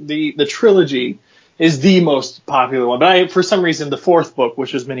original the trilogy is the most popular one. But for some reason, the fourth book,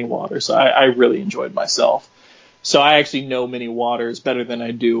 which was Many Waters, I really enjoyed myself. So I actually know Many Waters better than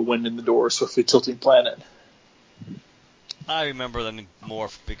I do Wind in the Door, Swiftly Tilting Planet. I remember them more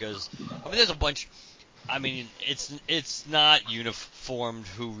because there's a bunch. I mean, it's not uniformed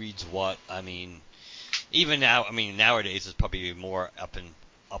who reads what. I mean, even now, nowadays it's probably more up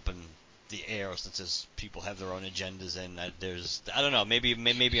in the air since people have their own agendas and there's I don't know. Maybe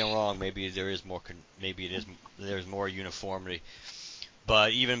I'm wrong. Maybe there is more. There's more uniformity.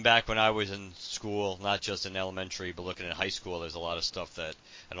 But even back when I was in school, not just in elementary, but looking at high school, there's a lot of stuff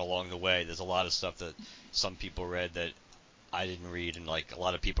and along the way, there's a lot of stuff that some people read that I didn't read, and like a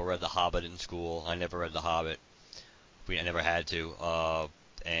lot of people read The Hobbit in school. I never read The Hobbit. I never had to.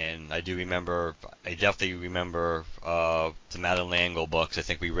 And I definitely remember the Madeline L'Engle books. I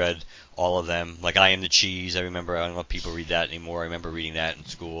think we read all of them. Like I Am the Cheese. I don't know if people read that anymore. I remember reading that in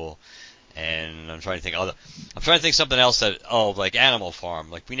school. And I'm trying to think something else like Animal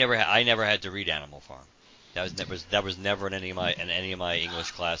Farm. Like I never had to read Animal Farm. That was never in any of my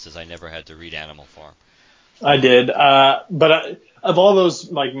English classes. I never had to read Animal Farm. I did, but of all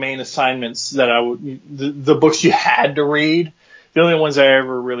those like main assignments that the books you had to read, the only ones I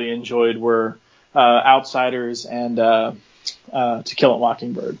ever really enjoyed were Outsiders and To Kill a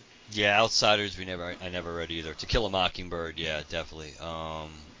Mockingbird. Yeah, Outsiders I never read either. To Kill a Mockingbird, yeah, definitely.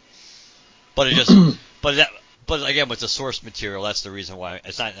 But it just but again with the source material, that's the reason why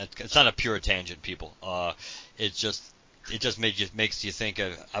it's not a pure tangent, people. It just makes you think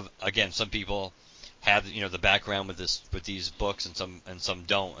of again, some people have the background with these books and some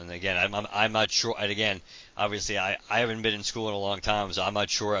don't, and again I'm not sure, and again obviously I haven't been in school in a long time, so I'm not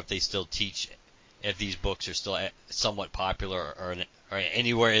sure if they still teach, if these books are still somewhat popular or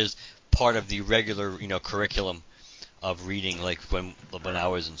anywhere is part of the regular curriculum of reading, like when I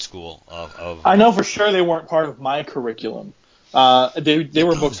was in school. I know for sure they weren't part of my curriculum. They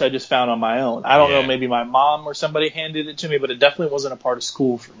were books I just found on my own. I don't know, Yeah. maybe my mom or somebody handed it to me, but it definitely wasn't a part of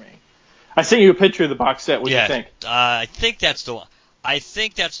school for me. I sent you a picture of the box set. What do you think? I think that's the one. I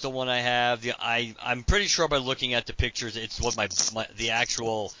think that's the one I have. I'm pretty sure by looking at the pictures, it's what the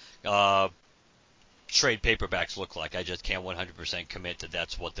actual trade paperbacks look like. I just can't 100% commit that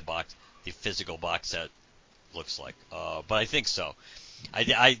that's what the physical box set looks like. But I think so.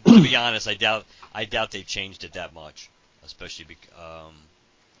 To be honest, I doubt they've changed it that much, especially because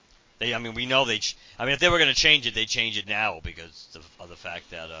we know if they were going to change it, they change it now because of the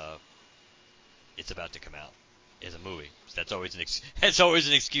fact that it's about to come out as a movie. So that's always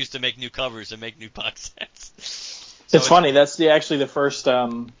an excuse to make new covers and make new box sets. It's funny. That's actually the first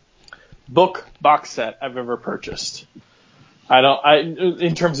book box set I've ever purchased.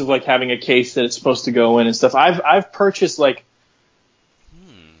 In terms of like having a case that it's supposed to go in and stuff. I've purchased like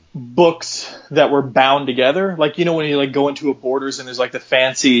books that were bound together. Like, when you like go into a Borders and there's like the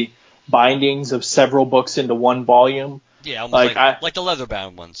fancy bindings of several books into one volume. Yeah, almost like the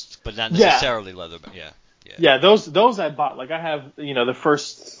leather-bound ones, but not necessarily leather-bound. Yeah. Yeah, those I bought. Like I have, the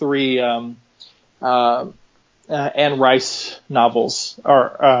first 3 Anne Rice novels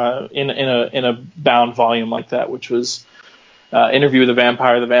are in a bound volume like that, which was Interview with the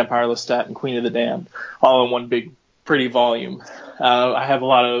Vampire, Lestat, and Queen of the Damned, all in one big pretty volume. I have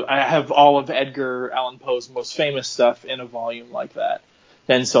all of Edgar Allan Poe's most famous stuff in a volume like that,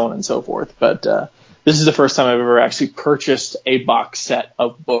 and so on and so forth. But this is the first time I've ever actually purchased a box set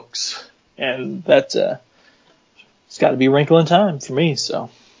of books, and that it's got to be a wrinkle in time for me. So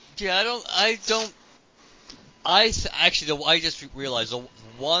yeah, I just realized the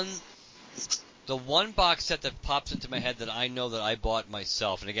one box set that pops into my head that I know that I bought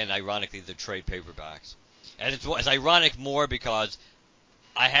myself, and again, ironically, the trade paperbacks, and it's ironic more because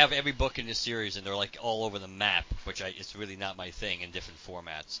I have every book in this series, and they're like all over the map, which it's really not my thing in different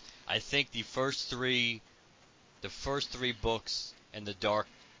formats. I think the first three books in the Dark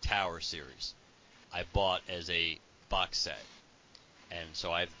Tower series, I bought as a box set, and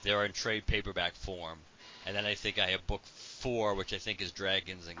so they're in trade paperback form. And then I think I have book 4, which I think is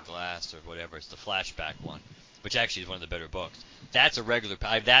Dragons and Glass or whatever. It's the flashback one, which actually is one of the better books. I have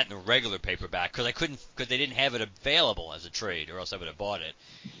that in a regular paperback because they didn't have it available as a trade, or else I would have bought it.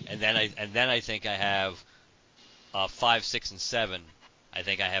 And then I think I have 5, 6, and 7. I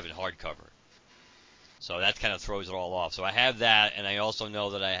think I have it hardcover. So that kind of throws it all off. So I have that, and I also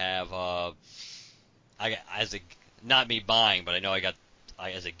know that I have not me buying, but I know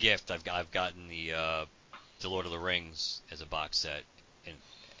as a gift I've gotten the Lord of the Rings as a box set, and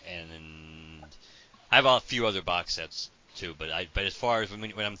I have a few other box sets too. But as far as I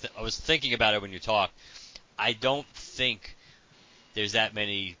was thinking about it when you talked, I don't think there's that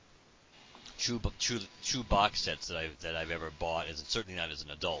many true box sets that I've ever bought, certainly not as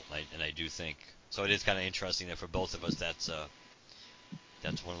an adult. And I do think so. It is kind of interesting that for both of us, that's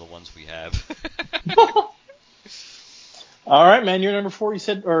one of the ones we have. All right, man. Your number 4, you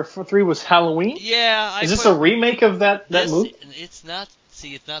said, or 3 was Halloween. Yeah. Is this a remake of that movie? It's not.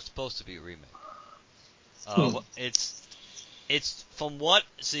 See, it's not supposed to be a remake. It's from what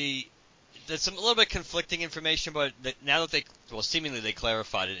there's a little bit conflicting information, but now that seemingly they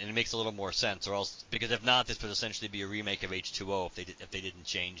clarified it, and it makes a little more sense. Or else, because if not, this would essentially be a remake of H2O if they didn't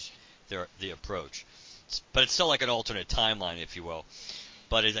change the approach. But it's still like an alternate timeline, if you will.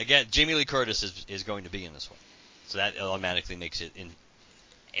 But again, Jamie Lee Curtis is going to be in this one. So that automatically makes it and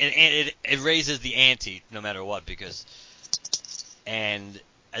it raises the ante no matter what, and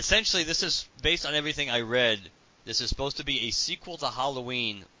essentially this is based on everything I read. This is supposed to be a sequel to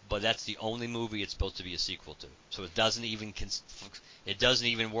Halloween, but that's the only movie it's supposed to be a sequel to. So it doesn't even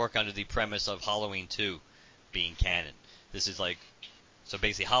work under the premise of Halloween 2 being canon. This is so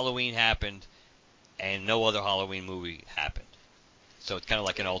basically Halloween happened and no other Halloween movie happened. So it's kind of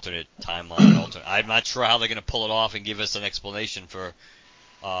like an alternate timeline. I'm not sure how they're going to pull it off and give us an explanation for.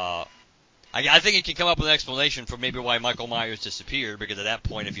 I think you can come up with an explanation for maybe why Michael Myers disappeared, because at that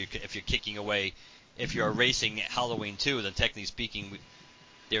point, if you're kicking away, if you're erasing Halloween 2, then technically speaking,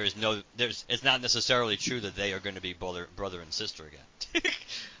 it's not necessarily true that they are going to be brother and sister again,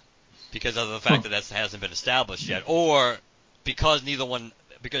 because of the fact that hasn't been established yet, or because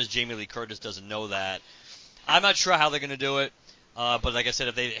Jamie Lee Curtis doesn't know that. I'm not sure how they're going to do it. But like I said,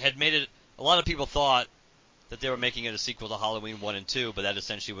 if they had made it, a lot of people thought that they were making it a sequel to Halloween 1 and 2, but that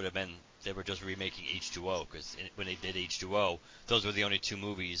essentially would have been they were just remaking H2O, because when they did H2O, those were the only 2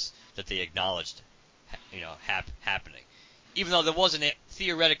 movies that they acknowledged, happening. Even though there wasn't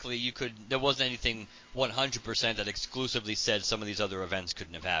theoretically there wasn't anything 100% that exclusively said some of these other events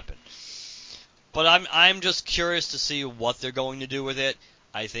couldn't have happened. But I'm just curious to see what they're going to do with it.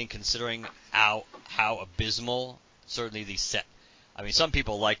 I think considering how abysmal certainly the set. I mean, some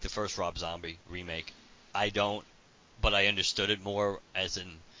people like the first Rob Zombie remake. I don't, but I understood it more as in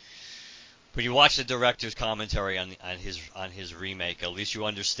when you watch the director's commentary on his remake. At least you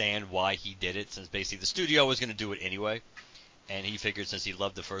understand why he did it, since basically the studio was going to do it anyway. And he figured since he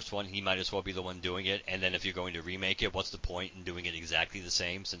loved the first one, he might as well be the one doing it. And then if you're going to remake it, what's the point in doing it exactly the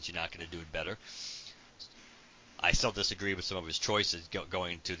same since you're not going to do it better? I still disagree with some of his choices,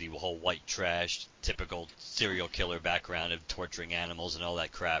 going to the whole white trash, typical serial killer background of torturing animals and all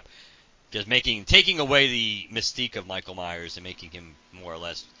that crap. Just taking away the mystique of Michael Myers and making him more or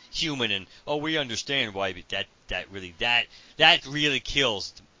less human. And we understand why that really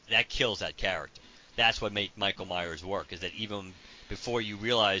kills that character. That's what made Michael Myers work, is that even before you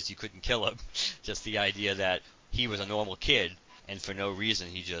realized you couldn't kill him, just the idea that he was a normal kid and for no reason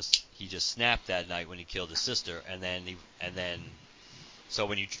he just snapped that night when he killed his sister, and then so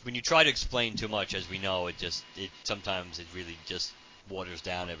when you try to explain too much, as we know, it sometimes it really just waters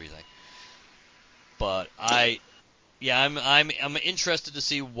down everything. But I'm interested to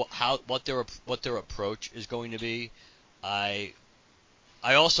see what their approach is going to be.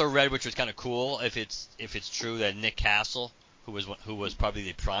 I also read, which was kind of cool, if it's true, that Nick Castle, who was probably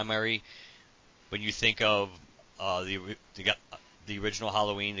the primary, when you think of the original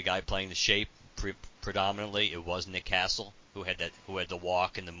Halloween, the guy playing the Shape predominantly, it was Nick Castle who had the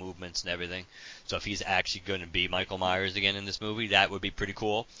walk and the movements and everything. So if he's actually going to be Michael Myers again in this movie, that would be pretty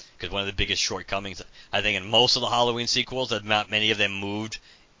cool. Because one of the biggest shortcomings, I think, in most of the Halloween sequels, that not many of them moved,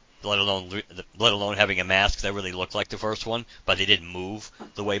 let alone having a mask that really looked like the first one, but they didn't move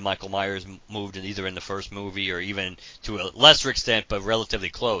the way Michael Myers moved either in the first movie or even to a lesser extent, but relatively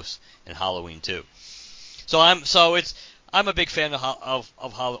close in Halloween 2. So I'm a big fan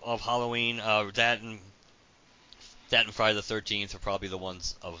of Halloween. That and Friday the 13th are probably the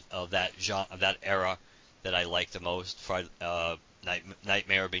ones of that genre, of that era that I like the most.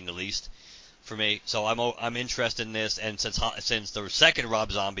 Nightmare being the least for me. So I'm interested in this, and since the second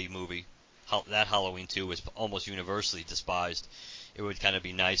Rob Zombie movie, that Halloween 2, was almost universally despised, it would kind of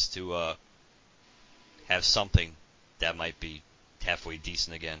be nice to have something that might be halfway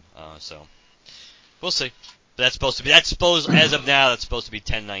decent again. So we'll see. That's supposed to be. As of now, that's supposed to be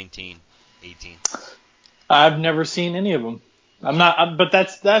 10, 19, 18. I've never seen any of them. I'm not, but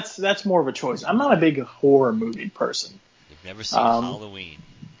that's more of a choice. I'm not a big horror movie person. You've never seen Halloween?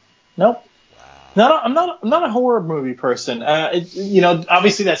 Nope. Wow. No, I'm not a horror movie person.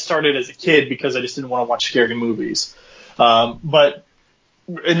 Obviously that started as a kid because I just didn't want to watch scary movies. But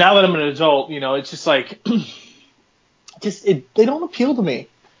now that I'm an adult, it's just like, they don't appeal to me.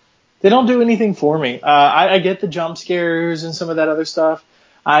 They don't do anything for me. I get the jump scares and some of that other stuff.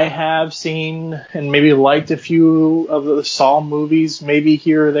 I have seen and maybe liked a few of the Saw movies, maybe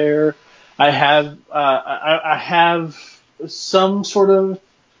here or there. I have some sort of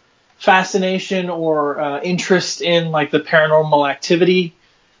fascination or interest in like the Paranormal Activity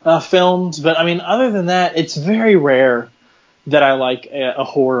films, but I mean, other than that, it's very rare that I like a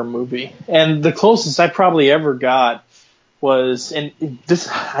horror movie. And the closest I probably ever got was, and this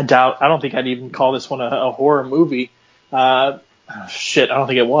I don't think I'd even call this one a horror movie. I don't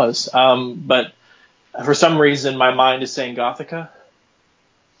think it was. But for some reason, my mind is saying Gothica.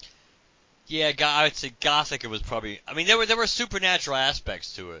 Yeah, I would say Gothica was probably. I mean, there were supernatural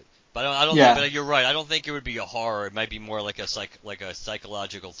aspects to it, but I don't Yeah. think. But you're right. I don't think it would be a horror. It might be more like a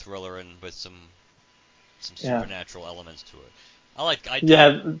psychological thriller and with some supernatural elements to it.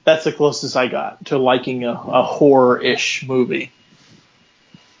 Yeah, that's the closest I got to liking a horror-ish movie.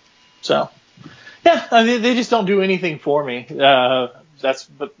 So, yeah, I mean, they just don't do anything for me. That's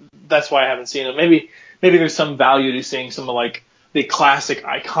why I haven't seen it. Maybe there's some value to seeing some of like the classic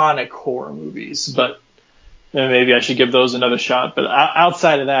iconic horror movies, but maybe I should give those another shot. But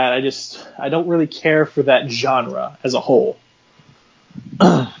outside of that, I don't really care for that genre as a whole.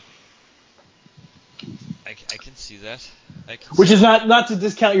 I can see that. Which is not to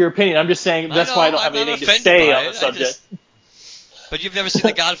discount your opinion. I'm just saying that's why I don't have I'm anything to offended say by on the it. subject. But you've never seen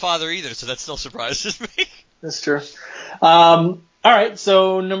The Godfather either, so that still surprises me. That's true. All right,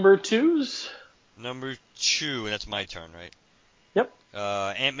 so number 2's. Number 2, and that's my turn, right? Yep.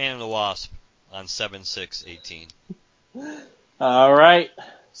 Ant-Man and the Wasp on 7/6/18. All right,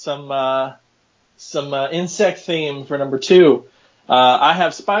 some insect theme for number 2. I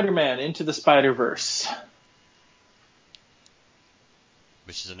have Spider-Man Into the Spider-Verse,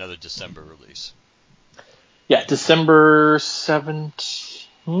 which is another December release. Yeah, December 17th.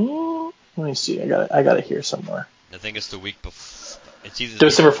 Let me see. I got it here somewhere. I think it's the week before. It's either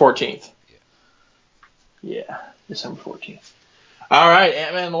December 14th. Yeah. Yeah, December 14th. All right,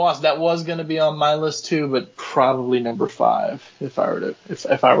 Ant-Man and the Wasp. That was going to be on my list too, but probably number 5 if I were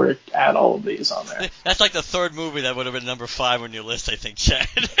to add all of these on there. That's like the third movie that would have been number 5 on your list, I think, Chad.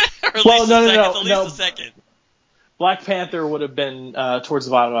 Or at Well, least no. at least the second. Black Panther would have been towards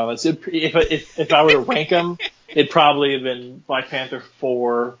the bottom of my list. If I were to rank them, it'd probably have been Black Panther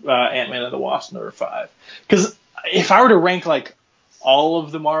 4, Ant-Man and the Wasp number 5. Because if I were to rank like all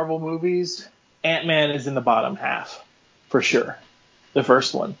of the Marvel movies, Ant-Man is in the bottom half for sure. The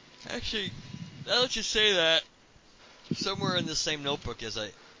first one. Actually, now that you say that, somewhere in the same notebook as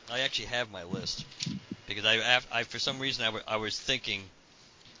I actually have my list, because I for some reason I was thinking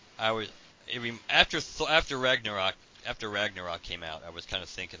after Ragnarok came out, I was kind of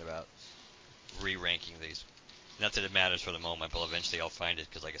thinking about re-ranking these. Not that it matters for the moment, but eventually I'll find it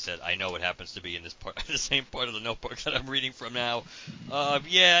because, like I said, I know it happens to be in this part, the same part of the notebook that I'm reading from now.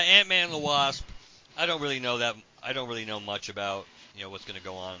 Yeah, Ant-Man and the Wasp. I don't really know much about what's going to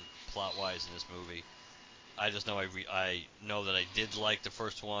go on plot-wise in this movie. I just know I know that I did like the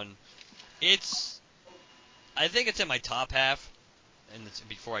first one. I think it's in my top half, and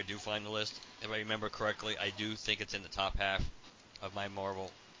before I do find the list, if I remember correctly, I do think it's in the top half of my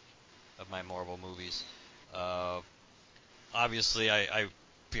Marvel movies. Obviously,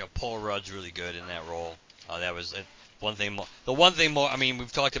 Paul Rudd's really good in that role. That was one thing. The one thing more, I mean,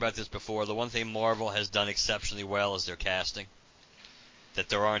 we've talked about this before. The one thing Marvel has done exceptionally well is their casting. That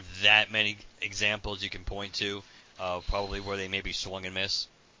there aren't that many examples you can point to, probably where they maybe swung and miss,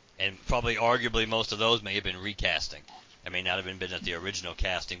 and probably arguably most of those may have been recasting. It may not have been that the original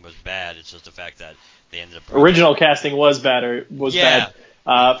casting was bad. It's just the fact that they ended up. Original casting was bad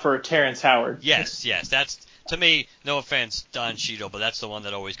for Terrence Howard. Yes. That's, to me, no offense, Don Cheadle, but that's the one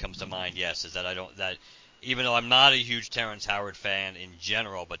that always comes to mind. Yes, is that even though I'm not a huge Terrence Howard fan in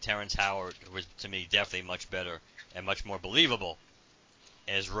general, but Terrence Howard was to me definitely much better and much more believable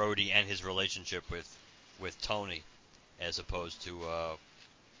as Rhodey and his relationship with Tony, as opposed to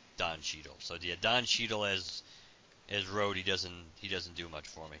Don Cheadle. So yeah, Don Cheadle as Rhodey doesn't do much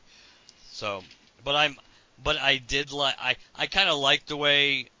for me. So, but I did like I kind of like the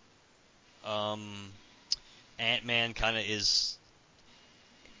way Ant-Man kind of is.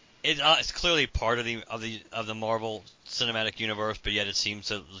 It's clearly part of the Marvel Cinematic Universe, but yet it seems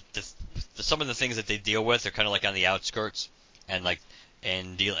that some of the things that they deal with are kind of like on the outskirts, and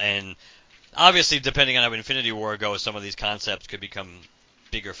obviously depending on how Infinity War goes, some of these concepts could become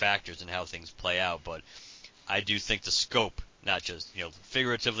bigger factors in how things play out. But I do think the scope, not just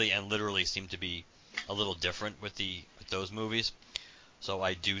figuratively and literally, seem to be a little different with those movies. So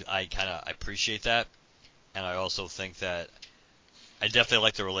I kind of appreciate that, and I also think that I definitely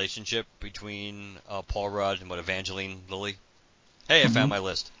like the relationship between Paul Rudd and Evangeline Lilly. Hey, I found my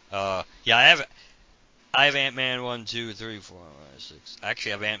list. Yeah, I have Ant-Man 1, 2, 3, 4, 5, 6.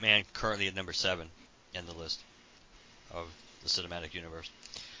 Actually, I have Ant-Man currently at number 7 in the list of the cinematic universe.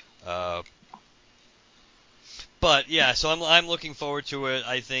 But yeah, so I'm looking forward to it.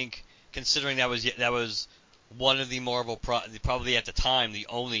 I think, considering that was one of the Marvel probably at the time the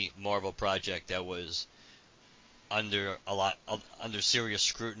only Marvel project that was under serious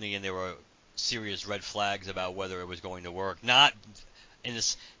scrutiny, and there were serious red flags about whether it was going to work. Not in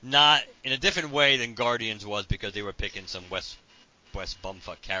a different way than Guardians was, because they were picking some West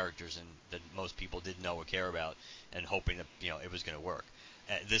bumfuck characters and that most people didn't know or care about, and hoping that it was going to work.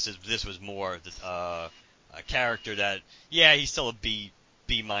 This was more a character that he's still a B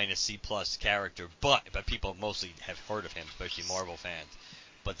minus C plus character, but people mostly have heard of him, especially Marvel fans.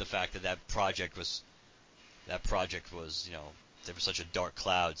 But the fact that project was there was such a dark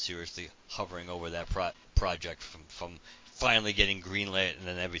cloud seriously hovering over that project from finally getting greenlit and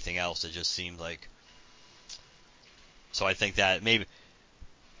then everything else. It just seemed like. So I think that maybe,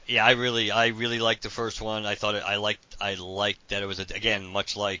 I really liked the first one. I thought I liked that it was again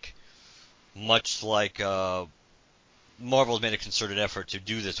much like Marvel's made a concerted effort to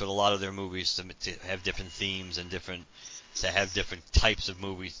do this with a lot of their movies, to have different themes and to have different types of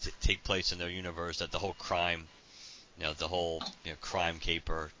movies to take place in their universe. That the whole crime, the whole crime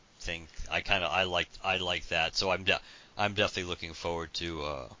caper thing. I like that. So I'm definitely looking forward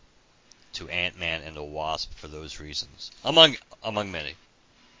to Ant-Man and the Wasp for those reasons, among many.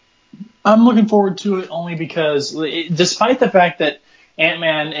 I'm looking forward to it only because, despite the fact that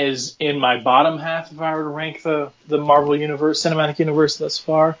Ant-Man is in my bottom half if I were to rank the Marvel Universe, Cinematic Universe thus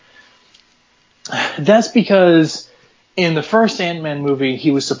far, that's because in the first Ant-Man movie,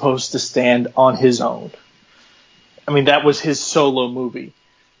 he was supposed to stand on his own. I mean, that was his solo movie.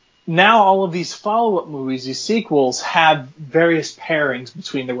 Now all of these follow-up movies, these sequels, have various pairings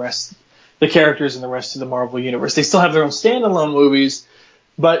between the rest the characters in the rest of the Marvel universe. They still have their own standalone movies,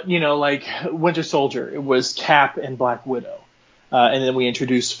 but like Winter Soldier, it was Cap and Black Widow, and then we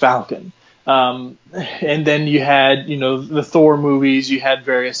introduced Falcon. And then you had the Thor movies. You had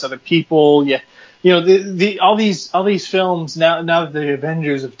various other people. Yeah, all these films now that the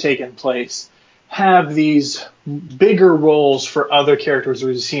Avengers have taken place have these bigger roles for other characters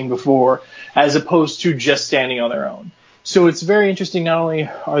we've seen before, as opposed to just standing on their own. So it's very interesting. Not only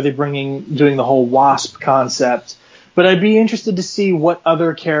are they doing the whole Wasp concept, but I'd be interested to see what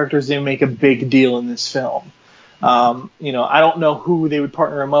other characters they make a big deal in this film. I don't know who they would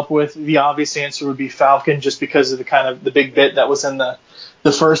partner him up with. The obvious answer would be Falcon, just because of the big bit that was in the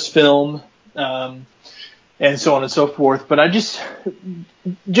first film, and so on and so forth. But I just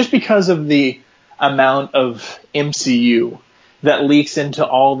because of the amount of MCU that leaks into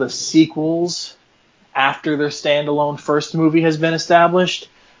all the sequels after their standalone first movie has been established,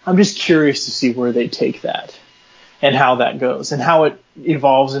 I'm just curious to see where they take that and how that goes and how it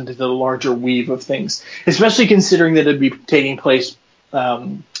evolves into the larger weave of things, especially considering that it'd be taking place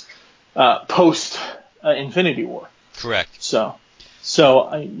post Infinity War. Correct. So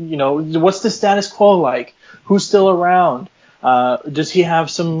what's the status quo like? Who's still around? Does he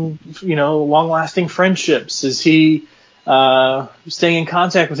have some, long-lasting friendships? Is he staying in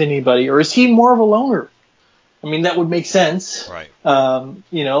contact with anybody, or is he more of a loner? I mean, that would make sense. Right.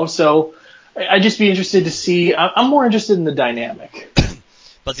 So I'd just be interested to see. I'm more interested in the dynamic.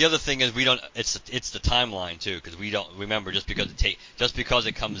 But the other thing is, we don't. It's the timeline too, because we don't remember just because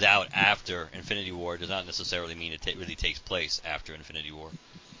it comes out after Infinity War does not necessarily mean it really takes place after Infinity War.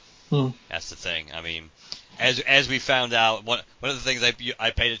 That's the thing. I mean, as we found out, one of the things I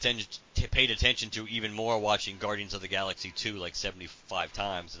paid attention to even more watching Guardians of the Galaxy 2 like 75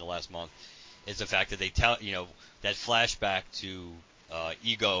 times in the last month is the fact that they tell that flashback to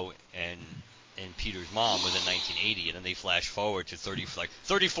Ego and Peter's mom was in 1980, and then they flash forward to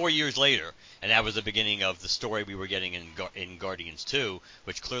 34 years later, and that was the beginning of the story we were getting in Guardians 2,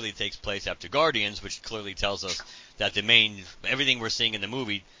 which clearly takes place after Guardians, which clearly tells us that everything we're seeing in the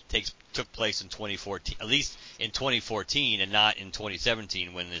movie took place in 2014, at least in 2014, and not in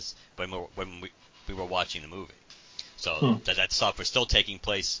 2017 when we were watching the movie. So that stuff was still taking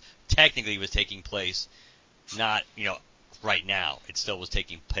place. Technically, was taking place, not right now. It still was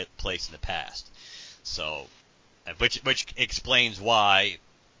taking place in the past. So, which explains why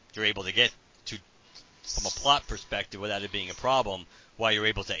you're able to get to, from a plot perspective, without it being a problem, why you're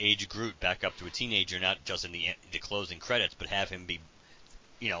able to age Groot back up to a teenager, not just in the closing credits, but have him be,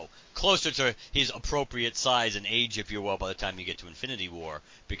 closer to his appropriate size and age, if you will, by the time you get to Infinity War.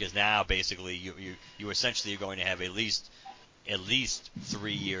 Because now, basically, you essentially are going to have at least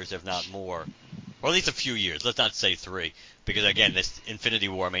 3 years, if not more. Or at least a few years. Let's not say 3, because again, this Infinity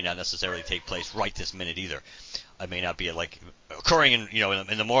War may not necessarily take place right this minute either. It may not be occurring in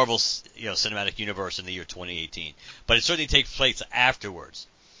the Marvel cinematic universe in the year 2018, but it certainly takes place afterwards.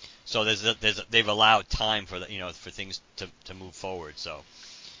 So they've allowed time for for things to move forward. So,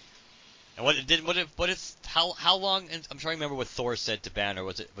 and how long? And I'm trying to remember what Thor said to Banner.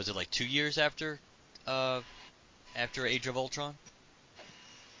 Was it like 2 years after Age of Ultron?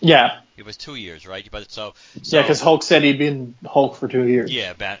 Yeah. It was 2 years, right? But so yeah, because Hulk said he'd been Hulk for 2 years.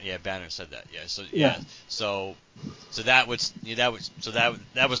 Yeah, Banner said that. Yeah. So yeah. So that was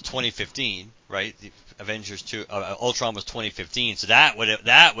 2015, right? The Avengers 2, Ultron was 2015. So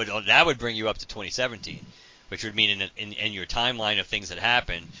that would bring you up to 2017, which would mean in your timeline of things that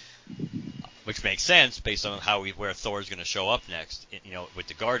happened, which makes sense based on where Thor's going to show up next, with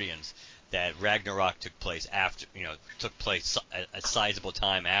the Guardians. That Ragnarok took place a sizable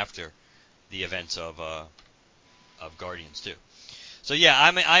time after the events of Guardians 2. So yeah,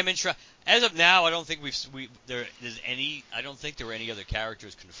 I'm interested. As of now, I don't think I don't think there were any other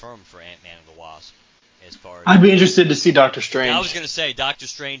characters confirmed for Ant-Man and the Wasp. As far as I'd be interested to see Doctor Strange. I was going to say Doctor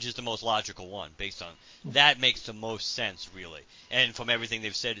Strange is the most logical one based on that makes the most sense really. And from everything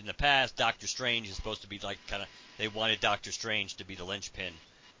they've said in the past, Doctor Strange is supposed to be they wanted Doctor Strange to be the linchpin.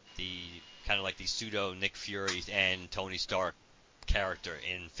 The kind of like the pseudo Nick Fury and Tony Stark character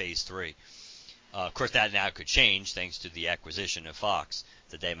in Phase 3. Of course, that now could change thanks to the acquisition of Fox.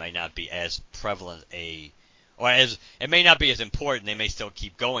 That they may not be as prevalent it may not be as important. They may still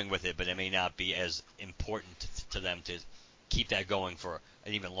keep going with it, but it may not be as important to them to keep that going for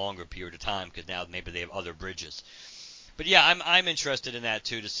an even longer period of time because now maybe they have other bridges. But yeah, I'm interested in that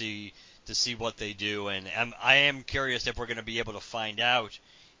too to see what they do, and I am curious if we're going to be able to find out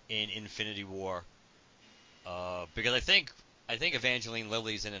in Infinity War, because I think Evangeline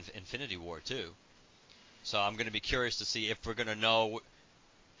Lilly's in Infinity War too. So I'm going to be curious to see if we're going to know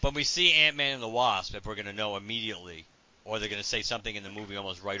When we see Ant-Man and the Wasp, if we're going to know immediately, or they're going to say something in the movie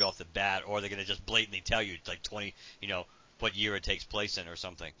almost right off the bat, or they're going to just blatantly tell you, like 20, what year it takes place in or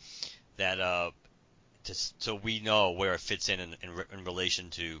something, that so we know where it fits in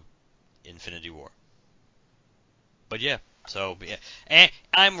relation to Infinity War. But yeah, so yeah, and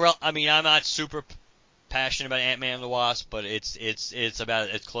I'm not super passionate about Ant-Man and the Wasp, but it's about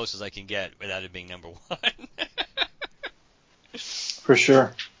as close as I can get without it being number one. For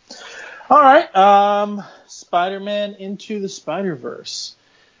sure. All right, Spider-Man Into the Spider-Verse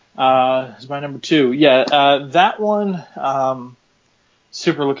is my number 2. Yeah, that one,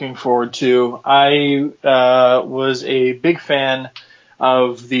 super looking forward to. I was a big fan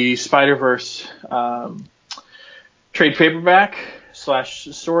of the Spider-Verse trade paperback /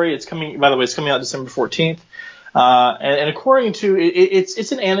 story. It's coming out December 14th. And according to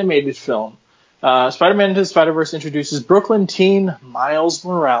it's an animated film. Spider-Man Into the Spider-Verse introduces Brooklyn teen Miles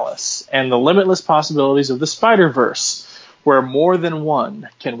Morales and the limitless possibilities of the Spider-Verse, where more than one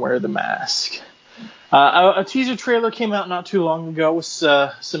can wear the mask. A teaser trailer came out not too long ago with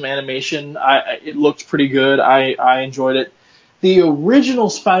some animation. It looked pretty good. I enjoyed it. The original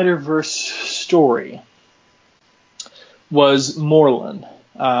Spider-Verse story was Morlun.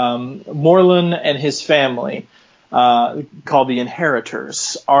 Morlun and his family, called the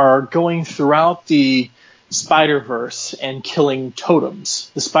Inheritors, are going throughout the Spider-Verse and killing totems,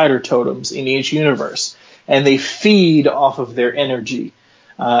 the spider totems in each universe, and they feed off of their energy.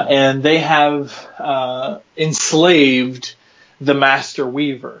 And they have enslaved the Master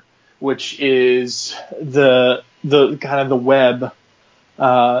Weaver, which is the kind of the web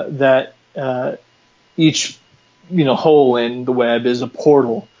that each hole in the web is a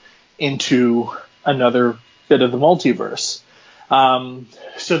portal into another bit of the multiverse.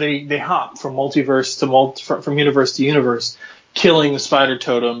 So they hop from multiverse to from universe to universe, killing the spider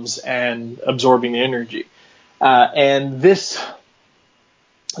totems and absorbing the energy. And the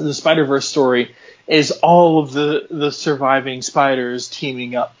Spider-Verse story is all of the surviving spiders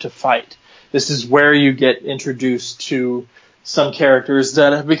teaming up to fight. This is where you get introduced to some characters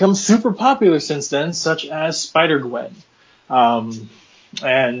that have become super popular since then, such as Spider-Gwen, and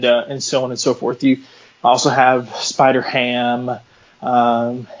so on and so forth. You also have Spider-Ham,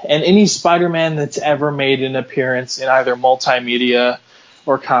 and any Spider-Man that's ever made an appearance in either multimedia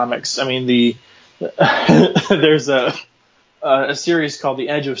or comics. I mean, there's a series called The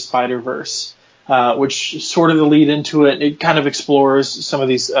Edge of Spider-Verse, which sort of the lead into it. It kind of explores some of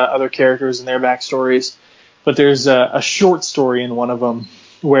these other characters and their backstories. But there's a short story in one of them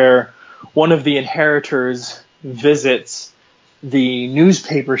where one of the Inheritors visits the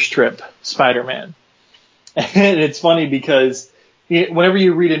newspaper strip Spider-Man. And it's funny because whenever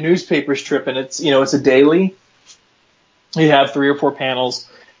you read a newspaper strip and it's a daily, you have 3 or 4 panels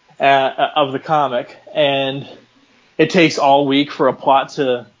of the comic, and it takes all week for a plot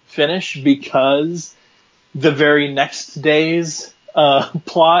to finish because the very next day's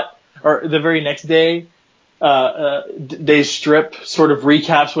plot, or the very next day's strip sort of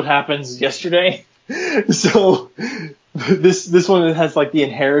recaps what happens yesterday. So this one has like the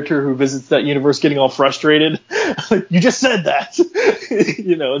Inheritor who visits that universe getting all frustrated. You just said that,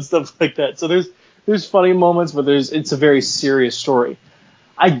 and stuff like that. So there's funny moments, but it's a very serious story.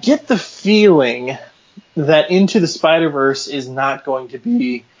 I get the feeling that Into the Spider-Verse is not going to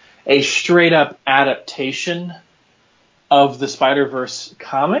be a straight up adaptation of the Spider-Verse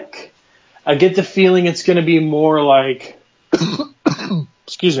comic. I get the feeling it's going to be more like,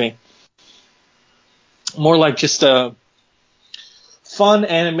 excuse me, more like just a fun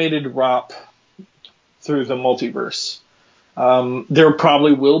animated romp through the multiverse. There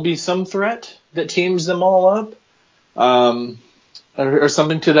probably will be some threat that teams them all up, or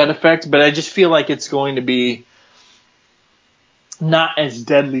something to that effect, but I just feel like it's going to be not as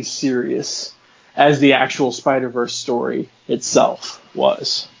deadly serious as the actual Spider-Verse story itself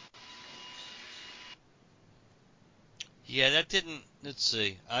was. Yeah, that didn't. Let's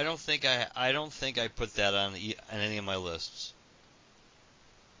see. I don't think I put that on any of my lists.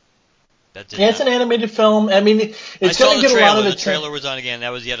 That did It's an animated film. I mean, it's going to get a lot of the trailer was on again.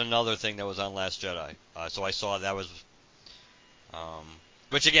 That was yet another thing that was on Last Jedi. So I saw that was.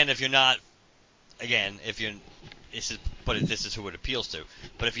 Which again, if you're not, this is who it appeals to.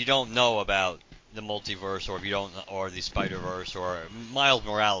 But if you don't know about the multiverse, or the Spider-Verse, or Miles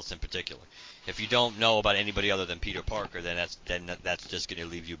Morales in particular, if you don't know about anybody other than Peter Parker, then that's just going to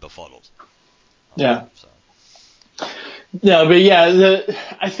leave you befuddled. Yeah. Yeah, but yeah,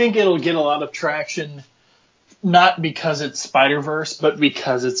 I think it'll get a lot of traction, not because it's Spider-Verse, but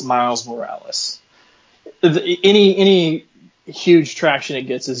because it's Miles Morales. Any huge traction it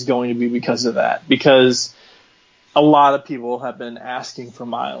gets is going to be because of that. Because a lot of people have been asking for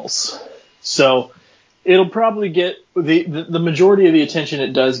Miles. So it'll probably get the majority of the attention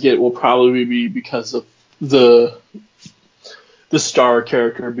it does get will probably be because of the star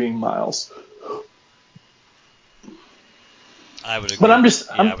character being Miles. I would agree. But I'm just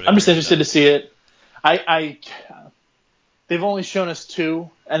just interested to see it. They've only shown us 2,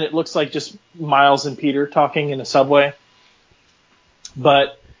 and it looks like just Miles and Peter talking in a subway.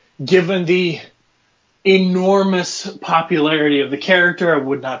 But given the enormous popularity of the character, I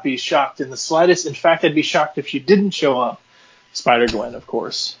would not be shocked in the slightest. In fact, I'd be shocked if she didn't show up. Spider-Gwen, of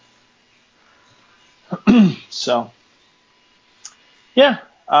course. So, yeah.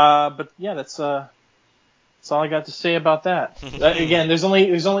 But yeah, that's all I got to say about that. Again, it's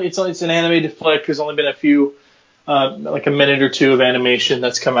an animated flick. There's only been a few, like a minute or two of animation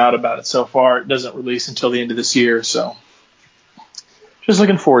that's come out about it so far. It doesn't release until the end of this year, so just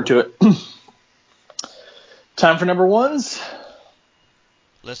looking forward to it. Time for number ones.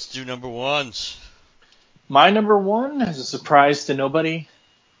 Let's do number ones. My number one is a surprise to nobody.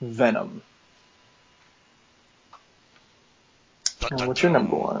 Venom. And what's your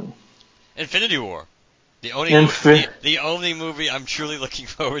number one? Infinity War. The only movie I'm truly looking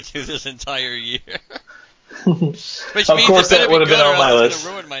forward to this entire year. Which of means course, it better that would have be been good on or my else list. It's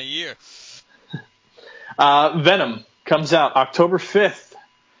going to ruin my year. Venom comes out October 5th,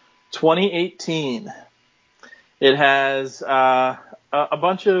 2018. It has a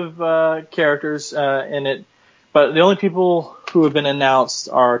bunch of characters in it, but the only people who have been announced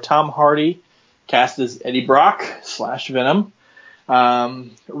are Tom Hardy, cast as Eddie Brock / Venom,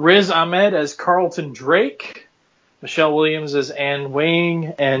 Riz Ahmed as Carlton Drake, Michelle Williams as Anne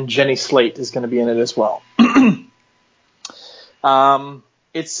Wang, and Jenny Slate is going to be in it as well.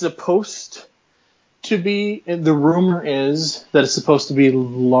 It's supposed to be, the rumor is that it's supposed to be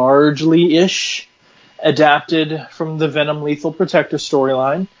largely-ish adapted from the Venom Lethal Protector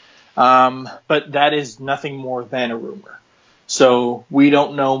storyline, but that is nothing more than a rumor. So we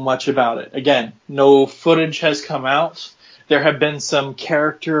don't know much about it. Again, no footage has come out. There have been some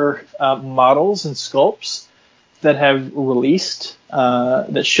character models and sculpts that have released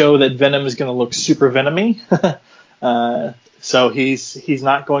that show that Venom is going to look super Venomy. So he's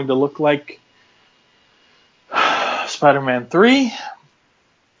not going to look like Spider-Man 3,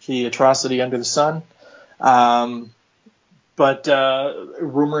 the atrocity under the sun. But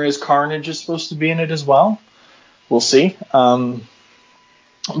rumor is Carnage is supposed to be in it as well. We'll see. But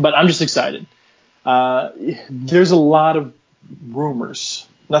I'm just excited. There's a lot of rumors.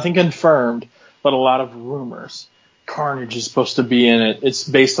 Nothing confirmed, but a lot of rumors. Carnage is supposed to be in it. It's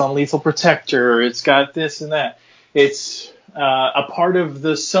based on Lethal Protector. It's got this and that. It's a part of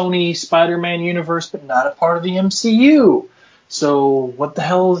the Sony Spider-Man universe, but not a part of the MCU. So what the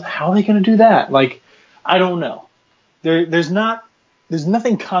hell? How are they going to do that? Like, I don't know. There's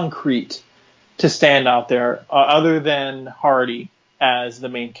nothing concrete to stand out there other than Hardy as the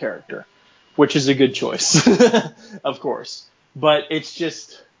main character, which is a good choice, of course. But it's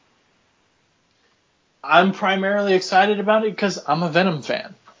just, I'm primarily excited about it because I'm a Venom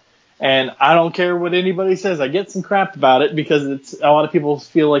fan. And I don't care what anybody says. I get some crap about it because a lot of people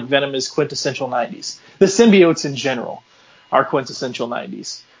feel like Venom is quintessential 90s. The symbiotes in general are quintessential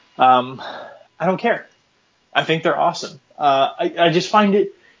 90s. I don't care. I think they're awesome. I just find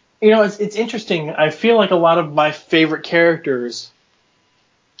it, it's interesting. I feel like a lot of my favorite characters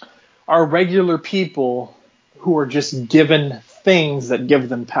are regular people who are just given things that give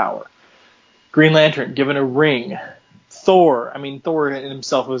them power. Green Lantern, given a ring. Thor in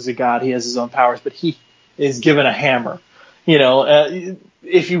himself is a god. He has his own powers, but he is given a hammer.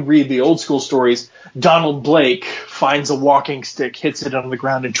 If you read the old school stories, Donald Blake finds a walking stick, hits it on the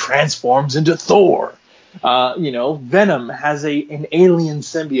ground, and transforms into Thor. Venom has an alien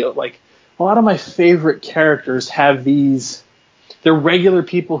symbiote. Like, a lot of my favorite characters have these. They're regular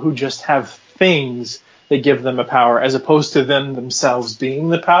people who just have things that give them a power, as opposed to them themselves being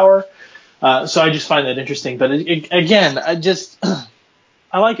the power. So I just find that interesting. But again,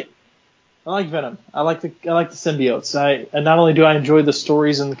 I like it. I like Venom. I like the symbiotes. And not only do I enjoy the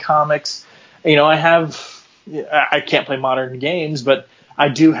stories in the comics, I can't play modern games, but I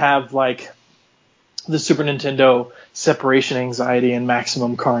do have like the Super Nintendo Separation Anxiety and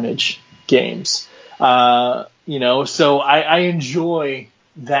Maximum Carnage games. So I enjoy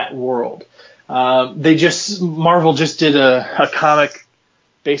that world. Marvel just did a comic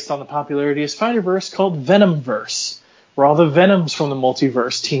based on the popularity of Spider-Verse called Venomverse, where all the Venoms from the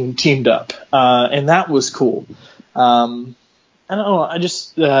multiverse teamed up. And that was cool. I don't know.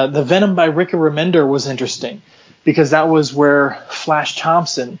 The Venom by Rick Remender was interesting. because that was where Flash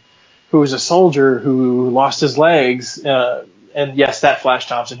Thompson, who was a soldier who lost his legs, and yes, that Flash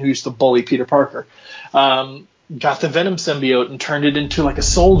Thompson who used to bully Peter Parker, got the Venom symbiote and turned it into like a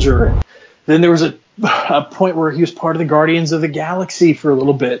soldier. And then there was a point where he was part of the Guardians of the Galaxy for a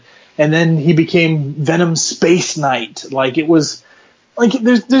little bit, and then he became Venom Space Knight. Like, it was like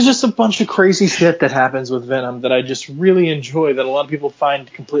there's just a bunch of crazy shit that happens with Venom that I just really enjoy, that a lot of people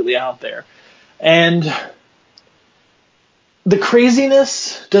find completely out there. And the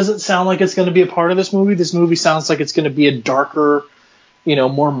craziness doesn't sound like it's going to be a part of this movie. This movie sounds like it's going to be a darker,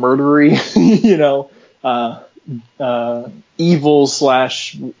 more murdery, evil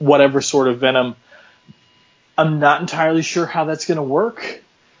 / whatever sort of Venom. I'm not entirely sure how that's going to work.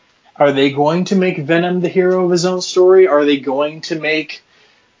 Are they going to make Venom the hero of his own story? Are they going to make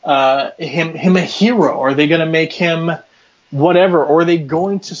him a hero? Are they going to make him whatever? Or are they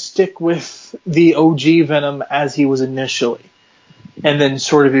going to stick with the OG Venom as he was initially, and then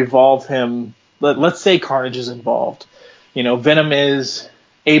sort of evolve him? Let's say Carnage is involved. Venom is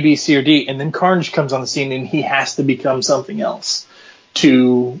A, B, C, or D, and then Carnage comes on the scene and he has to become something else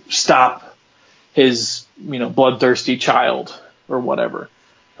to stop his, bloodthirsty child or whatever.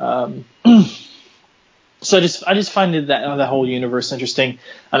 So I just find that whole universe interesting.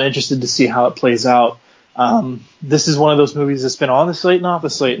 I'm interested to see how it plays out. This is one of those movies that's been on the slate and off the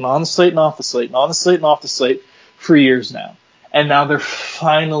slate and on the slate and off the slate and on the slate and off the slate for years now. And now they're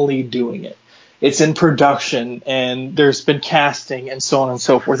finally doing it. It's in production, and there's been casting and so on and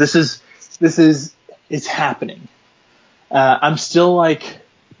so forth. It's happening. I'm still like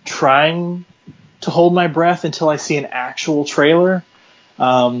trying to hold my breath until I see an actual trailer,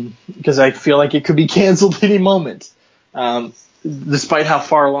 because I feel like it could be canceled any moment, despite how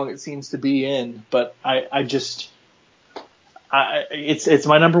far along it seems to be in. But it's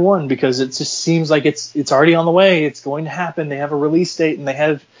my number one, because it just seems like it's already on the way. It's going to happen. They have a release date, and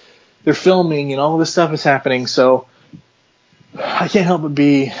they're filming, and all this stuff is happening. So I can't help but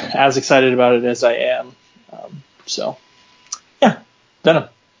be as excited about it as I am. So yeah, Venom.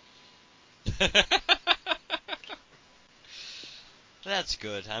 That's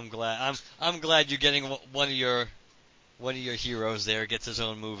good. I'm glad. I'm glad you're getting one of your heroes there gets his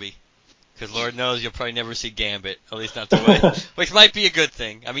own movie. Because Lord knows you'll probably never see Gambit, at least not the way, which might be a good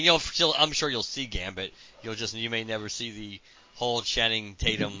thing. I mean, I'm sure you'll see Gambit. You may never see the whole Channing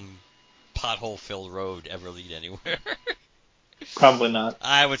Tatum pothole-filled road ever lead anywhere. Probably not.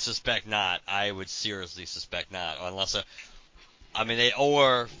 I would suspect not. I would seriously suspect not, unless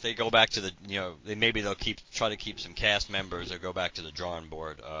they go back to the, they'll try to keep some cast members or go back to the drawing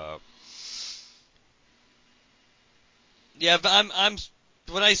board. Yeah, but I'm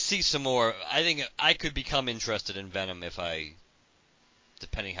when I see some more, I think I could become interested in Venom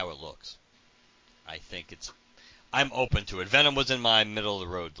depending how it looks. I'm open to it. Venom was in my middle of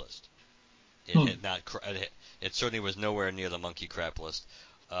the road list. It certainly was nowhere near the monkey crap list.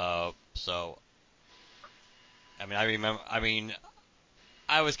 So,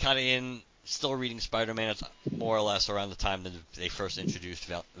 I was kind of still reading Spider-Man. It's more or less around the time that they first introduced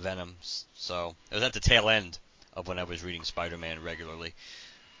Venom. So it was at the tail end of when I was reading Spider-Man regularly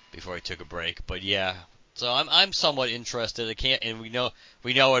before I took a break. But yeah, so I'm somewhat interested. We know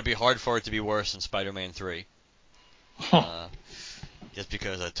it'd be hard for it to be worse than Spider-Man 3. Just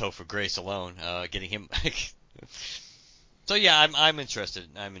because of Topher Grace alone, getting him. So yeah, I'm interested.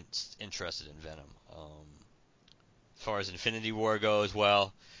 I'm interested in Venom. As far as Infinity War goes,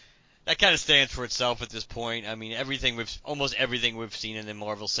 well, that kind of stands for itself at this point. I mean, almost everything we've seen in the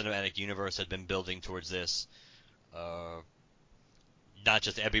Marvel Cinematic Universe has been building towards this. Not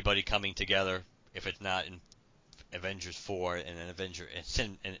just everybody coming together. If it's not in Avengers 4 and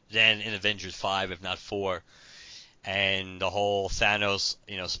then in Avengers 5, if not 4. And the whole Thanos,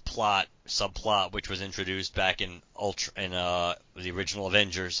 subplot, which was introduced back in the original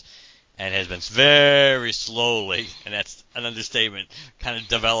Avengers, and has been very slowly, and that's an understatement, kind of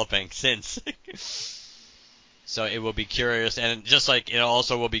developing since. So it will be curious, and just like it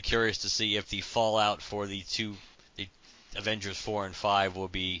also will be curious to see if the fallout for the Avengers 4 and 5 will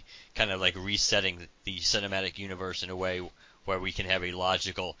be kind of like resetting the cinematic universe in a way where we can have a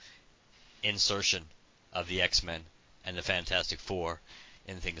logical insertion of the X-Men and the Fantastic Four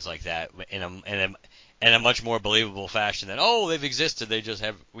and things like that in a much more believable fashion than, they've existed,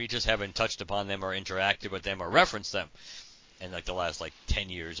 we just haven't touched upon them or interacted with them or referenced them in like the last 10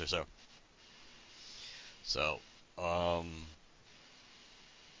 years or so. So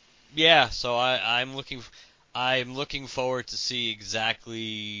yeah, so I'm looking forward to see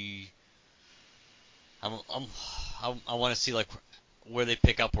exactly. I want to see where they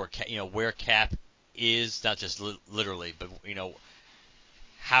pick up where Cap is, not just literally, but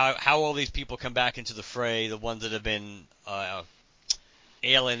how all these people come back into the fray, the ones that have been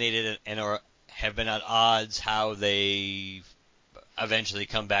alienated and have been at odds, how they eventually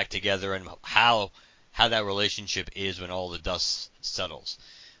come back together, and how that relationship is when all the dust settles.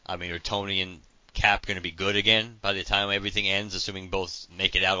 I mean, are Tony and Cap going to be good again by the time everything ends, assuming both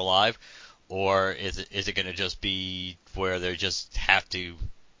make it out alive, or is it going to just be where they just have to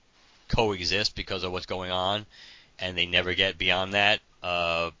coexist because of what's going on, and they never get beyond that?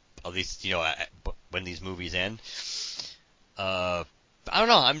 At least when these movies end. I don't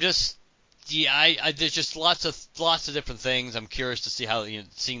know. I'm just there's just lots of different things. I'm curious to see how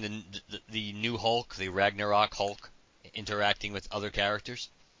seeing the new Hulk, the Ragnarok Hulk, interacting with other characters.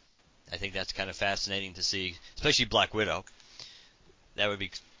 I think that's kind of fascinating to see, especially Black Widow. That would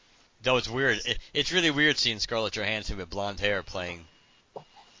be, though it's weird. It's really weird seeing Scarlett Johansson with blonde hair playing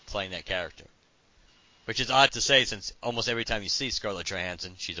that character, which is odd to say since almost every time you see Scarlett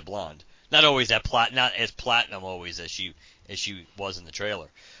Johansson, she's a blonde. Not always not as platinum always as she was in the trailer.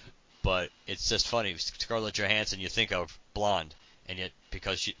 But it's just funny. Scarlett Johansson, you think of blonde, and yet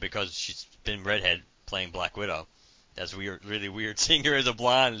because she's been redhead playing Black Widow, that's weird. Really weird seeing her as a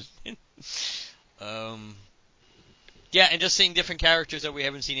blonde. Yeah, and just seeing different characters that we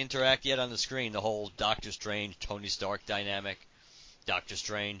haven't seen interact yet on the screen. The whole Doctor Strange, Tony Stark dynamic, Doctor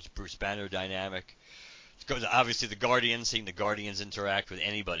Strange, Bruce Banner dynamic. Obviously, the Guardians, seeing the Guardians interact with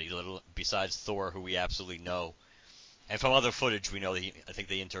anybody besides Thor, who we absolutely know. And from other footage, we know I think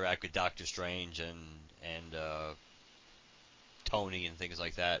they interact with Doctor Strange and Tony and things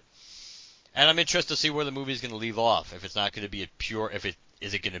like that. And I'm interested to see where the movie is going to leave off. If it's not going to be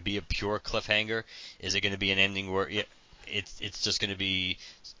is it going to be a pure cliffhanger? Is it going to be an ending where it's just going to be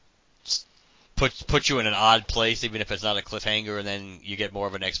put you in an odd place, even if it's not a cliffhanger, and then you get more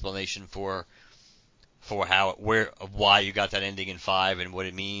of an explanation for why you got that ending in 5 and what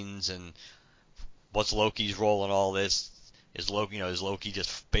it means and what's Loki's role in all this? Is Loki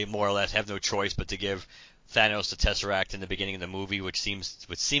just more or less have no choice but to give Thanos the Tesseract in the beginning of the movie, which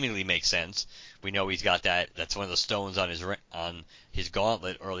seemingly makes sense. We know he's got that. That's one of the stones on his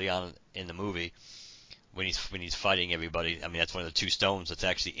gauntlet early on in the movie when he's fighting everybody. I mean, that's one of the 2 stones that's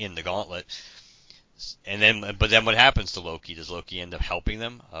actually in the gauntlet. But then what happens to Loki? Does Loki end up helping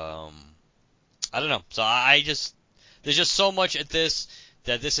them? I don't know. So there's just so much at this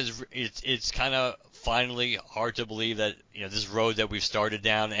that it's kind of finally hard to believe that this road that we've started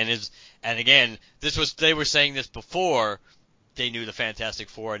down and again they were saying this before they knew the Fantastic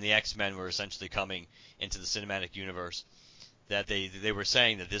Four and the X-Men were essentially coming into the cinematic universe, that they were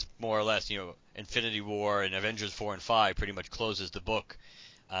saying that this more or less Infinity War and Avengers 4 and 5 pretty much closes the book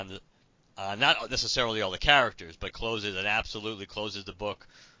on not necessarily all the characters, but absolutely closes the book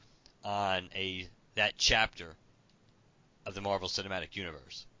on that chapter of the Marvel Cinematic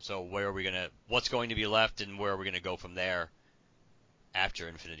Universe. So what's going to be left, and where are we going to go from there after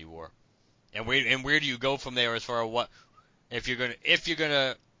Infinity War? And where do you go from there as far as what if you're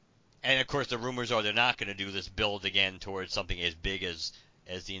gonna and of course the rumors are they're not going to do this build again towards something as big as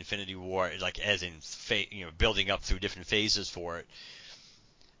the Infinity War, like as in building up through different phases for it.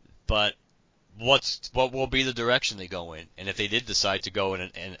 But what will be the direction they go in? And if they did decide to go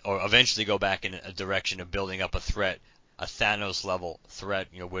in or eventually go back in a direction of building up a threat, a Thanos level threat,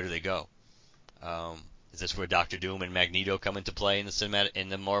 where do they go? Is this where Doctor Doom and Magneto come into play in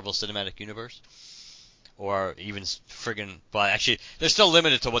the Marvel Cinematic Universe? Or even well, actually, they're still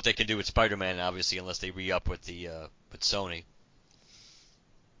limited to what they can do with Spider-Man, obviously, unless they re-up with Sony.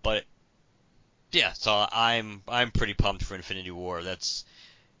 But yeah, so I'm pretty pumped for Infinity War.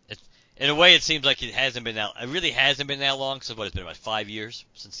 In a way, it seems like it really hasn't been that long. So it's been about 5 years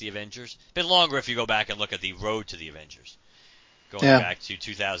since the Avengers. It's been longer if you go back and look at the road to the Avengers, going back to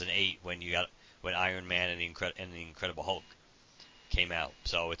 2008 when Iron Man and the Incredible Hulk came out.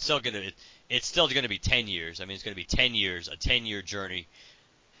 So it's still gonna be 10 years. I mean, it's gonna be 10 years, a 10-year journey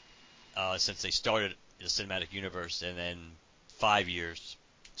since they started the cinematic universe, and then 5 years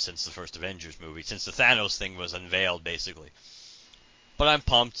since the first Avengers movie, since the Thanos thing was unveiled, basically. But I'm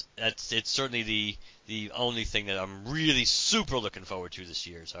pumped. It's certainly the only thing that I'm really super looking forward to this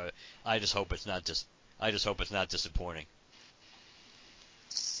year. So I just hope it's not disappointing.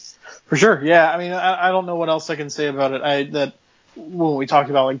 For sure, yeah. I mean, I don't know what else I can say about it. When we talked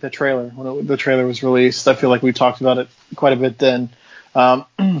about the trailer, when the trailer was released, I feel like we talked about it quite a bit then. I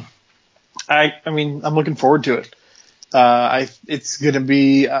mean, I'm looking forward to it. It's gonna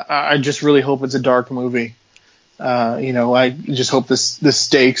be. I just really hope it's a dark movie. I just hope the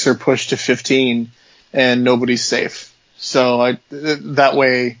stakes are pushed to 15 and nobody's safe. So that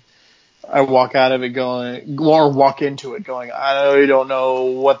way, I walk out of it going, or walk into it going, I really don't know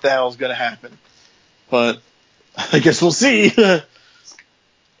what the hell is going to happen, but I guess we'll see. And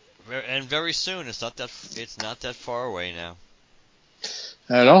very soon. It's not that far away now.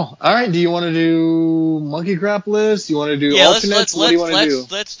 At all. All right. Do you want to do monkey crap list? You want to do alternates? What do you want to do?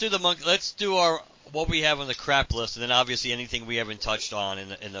 Let's do the let's do our what we have on the crap list, and then obviously anything we haven't touched on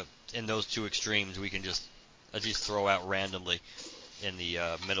in those two extremes we can just at least throw out randomly in the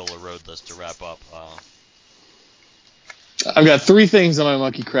middle of the road list to wrap up. I've got 3 things on my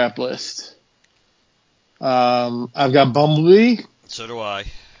monkey crap list. I've got Bumblebee. So do I.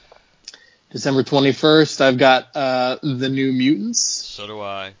 December 21st. I've got The New Mutants. So do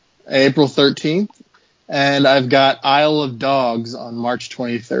I. April 13th. And I've got Isle of Dogs on March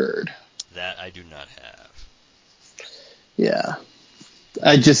 23rd. That I do not have. Yeah.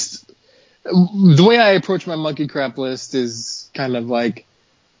 The way I approach my monkey crap list is kind of like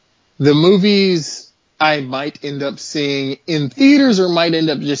the movies I might end up seeing in theaters or might end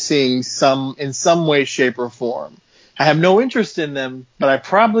up just seeing in some way, shape, or form. I have no interest in them, but I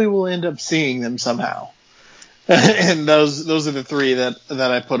probably will end up seeing them somehow. And those are the 3 that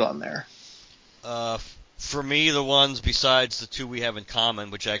I put on there. For me, the ones besides the 2 we have in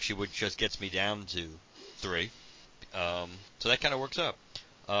common, which just gets me down to 3. So that kind of works out.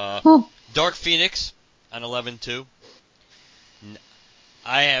 Dark Phoenix on 11/2.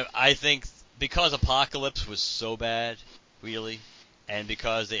 I think because Apocalypse was so bad, really, and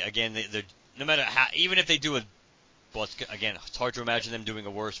because they're no matter how, even if they do it's hard to imagine them doing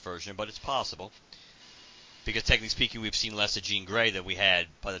a worse version, but it's possible. Because technically speaking, we've seen less of Jean Grey than we had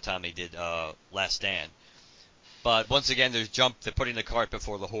by the time they did Last Stand. But once again, they're putting the cart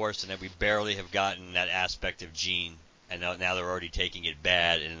before the horse, and then we barely have gotten that aspect of Jean, and now they're already taking it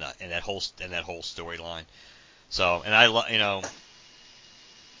bad in that whole storyline. So, and I love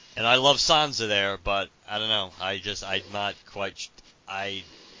Sansa there, but I don't know. I'm not quite. And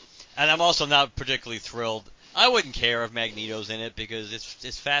I'm also not particularly thrilled. I wouldn't care if Magneto's in it because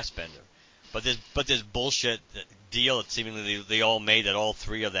it's Fassbender. But this bullshit deal that seemingly they all made that all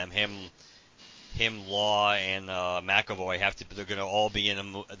 3 of them, him, Law, and McAvoy they're going to all be in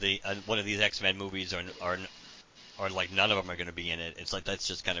one of these X-Men movies, or like none of them are going to be in it. It's like that's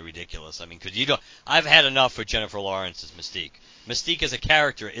just kind of ridiculous. I mean, because I've had enough with Jennifer Lawrence as Mystique. Mystique as a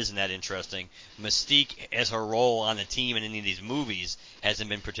character isn't that interesting. Mystique as her role on the team in any of these movies hasn't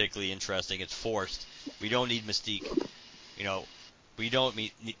been particularly interesting. It's forced. We don't need Mystique. We don't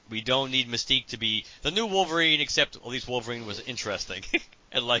need Mystique to be the new Wolverine, except at least Wolverine was interesting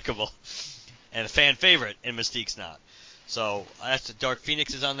and likable and a fan favorite, and Mystique's not. So that's Dark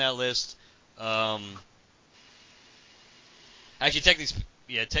Phoenix is on that list. Actually,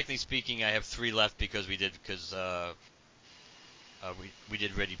 technically speaking, I have 3 left because we did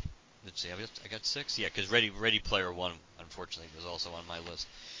Ready. Let's see, I got 6. Yeah, because Ready Player One, unfortunately, was also on my list.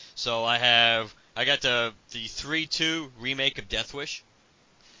 So I got the 3-2 remake of Death Wish,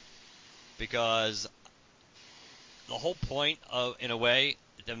 because the whole point of, in a way,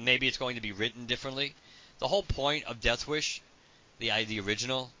 maybe it's going to be written differently. The whole point of Death Wish, the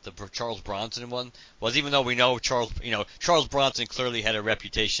original, the Charles Bronson one, was even though we know Charles Bronson clearly had a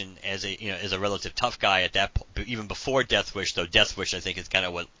reputation as a relative tough guy at that even before Death Wish, though Death Wish I think is kind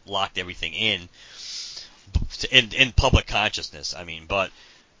of what locked everything in public consciousness. I mean, but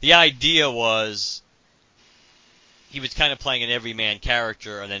the idea was he was kind of playing an everyman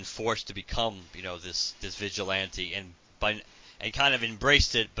character and then forced to become this vigilante and kind of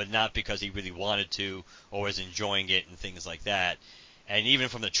embraced it, but not because he really wanted to or was enjoying it and things like that. And even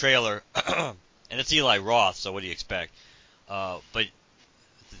from the trailer, and it's Eli Roth, so what do you expect? But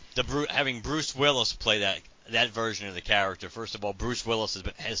having Bruce Willis play that version of the character, first of all, Bruce Willis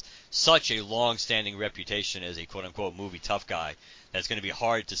has such a long-standing reputation as a quote-unquote movie tough guy that it's going to be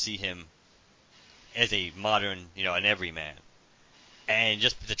hard to see him as a modern, an everyman. And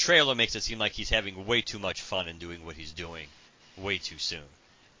just the trailer makes it seem like he's having way too much fun in doing what he's doing way too soon.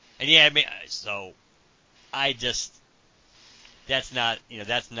 And yeah, I mean, so that's not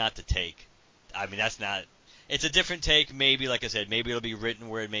the take. I mean, it's a different take. Maybe, like I said, maybe it'll be written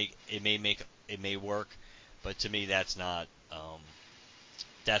where it may work. But to me, that's not a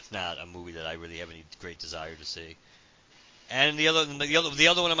movie that I really have any great desire to see. And the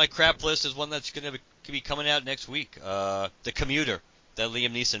other one on my crap list is one that's going to be coming out next week. The Commuter, that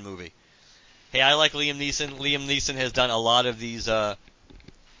Liam Neeson movie. Hey, I like Liam Neeson. Liam Neeson has done a lot of these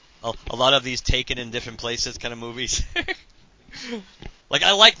taken in different places kind of movies. Like,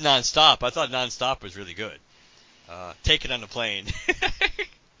 I liked Nonstop. I thought Nonstop was really good. Taken on a Plane.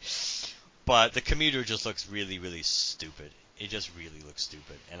 But The Commuter just looks really, really stupid. it just really looks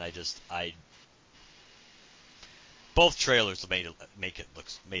stupid, and both trailers made it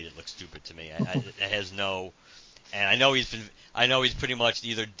look stupid to me. It has no, and I know he's pretty much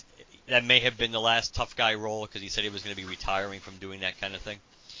either that may have been the last tough guy role because he said he was going to be retiring from doing that kind of thing.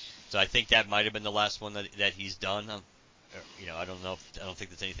 So I think that might have been the last one that he's done. I don't know. I don't think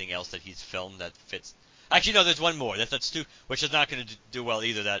there's anything else that he's filmed that fits. Actually, no, there's one more. That's Stu, which is not going to do well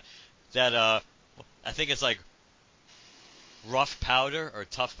either. That I think it's like Rough Powder or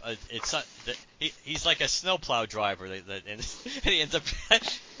Tough. It's not, he's like a snowplow driver, and he ends up.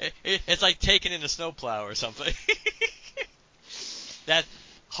 It's like taken in a snowplow or something. That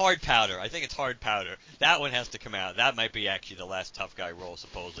Hard Powder. I think it's Hard Powder. That one has to come out. That might be actually the last tough guy role,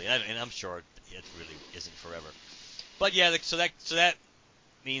 supposedly, and I'm sure it really isn't forever. But yeah, so that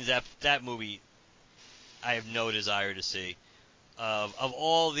means that movie, I have no desire to see. Of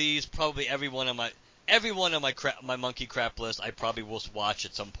all these, probably every one on my monkey crap list, I probably will watch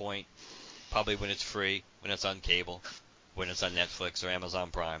at some point. Probably when it's free, when it's on cable, when it's on Netflix or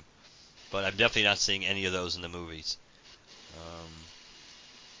Amazon Prime. But I'm definitely not seeing any of those in the movies.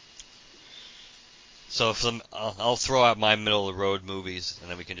 So I'll throw out my middle of the road movies, and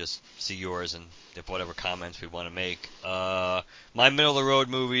then we can just see yours and if whatever comments we want to make. My middle of the road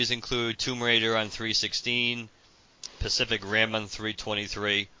movies include Tomb Raider on 316, Pacific Rim on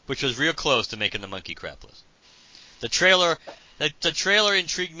 323, which was real close to making the monkey crap list. The trailer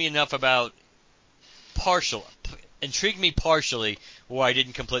intrigued me enough intrigued me partially where I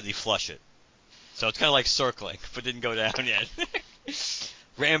didn't completely flush it. So it's kind of like circling, but didn't go down yet.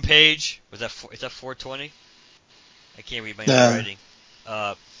 Rampage, is that 420? I can't read my own writing.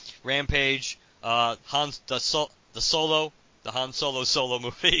 Rampage, the Han Solo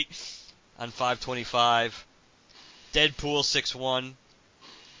movie on 525. Deadpool 6-1,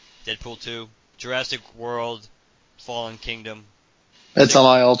 Deadpool 2, Jurassic World, Fallen Kingdom. That's on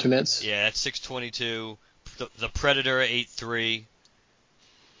my alternates. Yeah, that's 622. The Predator 8-3,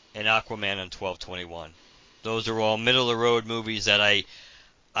 and Aquaman on 12/21. Those are all middle of the road movies that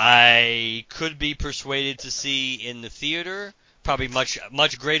I could be persuaded to see in the theater. Probably much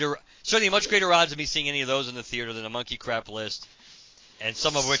greater odds of me seeing any of those in the theater than a monkey crap list. And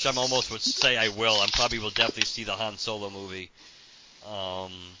some of which I'm almost would say I will. I probably will definitely see the Han Solo movie.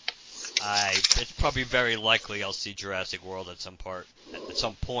 It's probably very likely I'll see Jurassic World at some point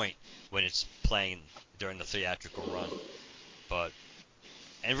when it's playing during the theatrical run.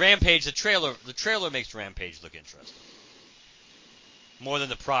 And Rampage, the trailer makes Rampage look interesting. More than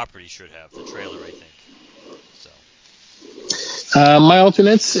the property should have. The trailer, I think. So. My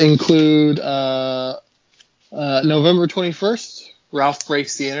alternates include November 21st. Ralph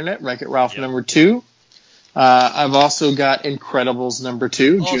Breaks the Internet, Wreck-It Ralph number 2. I've also got Incredibles number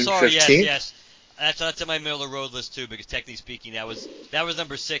 2, June 15th. Yes. That's on my middle of the road list too, because technically speaking, that was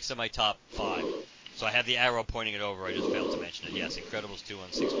number 6 on my top 5. So I have the arrow pointing it over. I just failed to mention it. Yes, Incredibles 2 on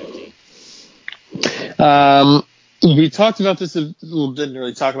 6/15. We talked about this. Didn't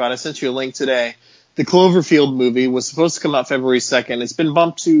really talk about it. I sent you a link today. The Cloverfield movie was supposed to come out February 2nd. It's been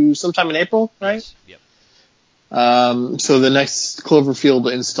bumped to sometime in April, right? Yes. Yep. So the next Cloverfield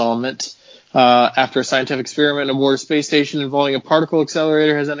installment, after a scientific experiment aboard a space station involving a particle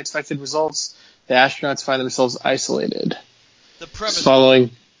accelerator has unexpected results, the astronauts find themselves isolated. The premise.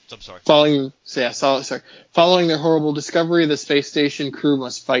 Following their horrible discovery, the space station crew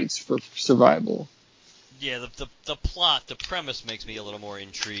must fight for survival. Yeah, the plot, the premise makes me a little more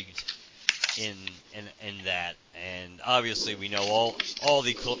intrigued in that, and obviously we know all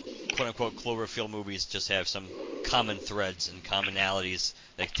the quote-unquote Cloverfield movies just have some common threads and commonalities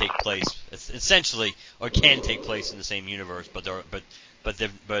that take place essentially or can take place in the same universe, but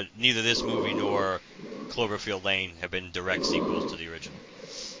neither this movie nor Cloverfield Lane have been direct sequels to the original.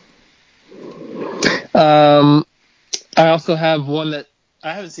 I also have one that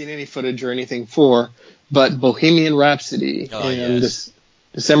I haven't seen any footage or anything for, but Bohemian Rhapsody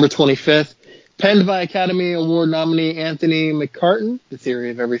December 25th. Penned by Academy Award nominee Anthony McCartan, The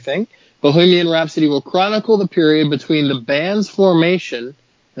Theory of Everything, Bohemian Rhapsody will chronicle the period between the band's formation,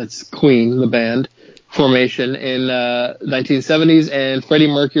 that's Queen, the band, formation in 1970s, and Freddie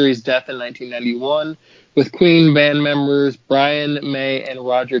Mercury's death in 1991, with Queen band members Brian May and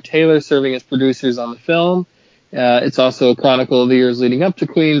Roger Taylor serving as producers on the film. It's also a chronicle of the years leading up to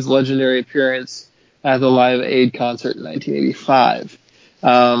Queen's legendary appearance at the Live Aid concert in 1985.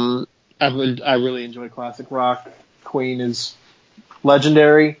 I really enjoy classic rock. Queen is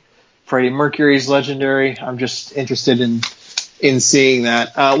legendary. Freddie Mercury is legendary. I'm just interested in seeing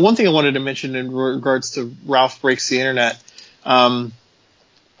that. One thing I wanted to mention in regards to Ralph Breaks the Internet,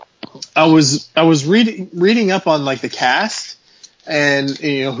 I was reading up on like the cast and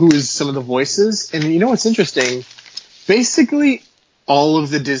who is some of the voices, and what's interesting, basically all of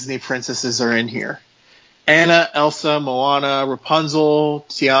the Disney princesses are in here. Anna, Elsa, Moana, Rapunzel,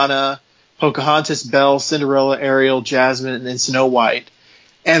 Tiana, Pocahontas, Belle, Cinderella, Ariel, Jasmine, and Snow White.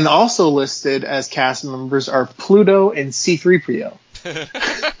 And also listed as cast members are Pluto and C-3PO.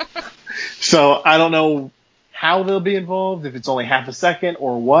 So I don't know how they'll be involved, if it's only half a second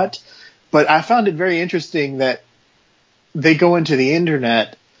or what. But I found it very interesting that they go into the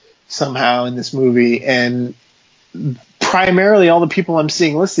internet somehow in this movie, and primarily all the people I'm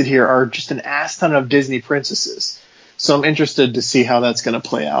seeing listed here are just an ass ton of Disney princesses. So I'm interested to see how that's going to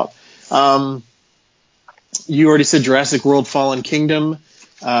play out. You already said Jurassic World Fallen Kingdom.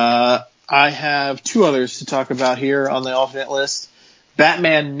 I have two others to talk about here on the alternate list.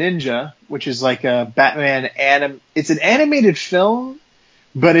 Batman Ninja, which is like a Batman it's an animated film,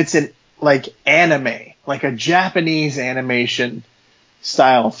 but it's an anime, like a Japanese animation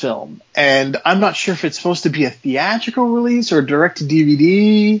style film. And I'm not sure if it's supposed to be a theatrical release or direct to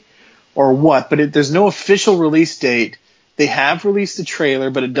DVD or what, but there's no official release date. They have released a trailer,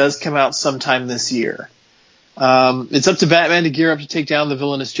 but it does come out sometime this year. It's up to Batman to gear up to take down the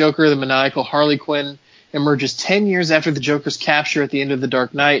villainous Joker. The maniacal Harley Quinn emerges 10 years after the Joker's capture at the end of The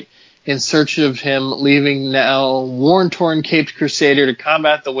Dark Knight in search of him, leaving now worn-torn caped crusader to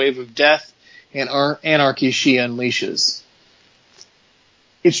combat the wave of death and anarchy she unleashes.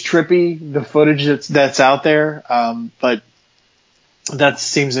 It's trippy, the footage that's out there, but that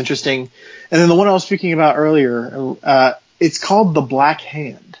seems interesting. And then the one I was speaking about earlier, it's called The Black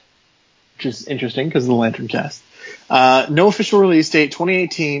Hand, which is interesting because of the LanternCast. No official release date,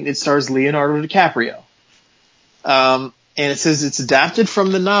 2018. It stars Leonardo DiCaprio. And it says it's adapted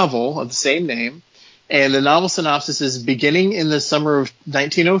from the novel of the same name. And the novel synopsis is: beginning in the summer of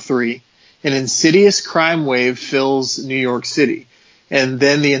 1903, an insidious crime wave fills New York City, and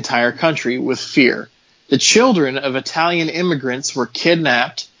then the entire country, with fear. The children of Italian immigrants were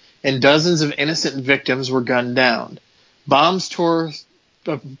kidnapped, and dozens of innocent victims were gunned down. Bombs tore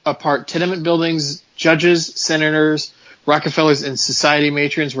apart tenement buildings. Judges, senators, Rockefellers, and society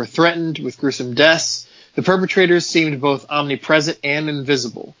matrons were threatened with gruesome deaths. The perpetrators seemed both omnipresent and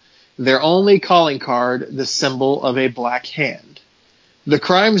invisible. Their only calling card, the symbol of a black hand. The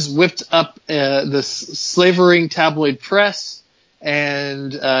crimes whipped up the slavering tabloid press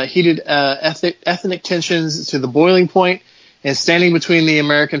and heated ethnic tensions to the boiling point, and standing between the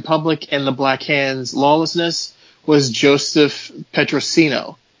American public and the Black Hand's lawlessness was Joseph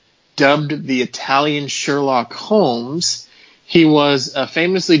Petrosino. Dubbed the Italian Sherlock Holmes, he was a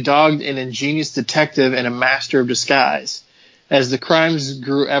famously dogged and ingenious detective and a master of disguise. As the crimes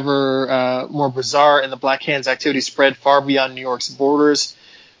grew ever more bizarre and the Black Hand's activity spread far beyond New York's borders,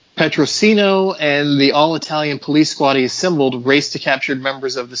 Petrosino and the all-Italian police squad he assembled raced to capture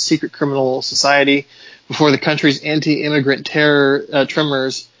members of the secret criminal society before the country's anti-immigrant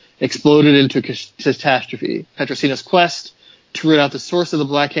tremors exploded into a catastrophe. Petrosino's quest to root out the source of the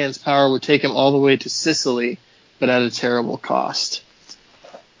Black Hand's power would take him all the way to Sicily, but at a terrible cost.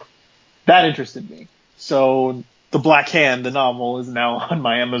 That interested me. So The Black Hand, the novel, is now on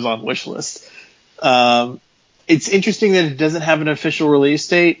my Amazon wish list. It's interesting that it doesn't have an official release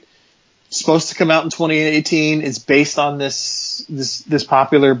date. It's supposed to come out in 2018. It's based on this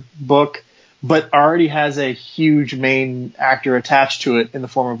popular book, but already has a huge main actor attached to it in the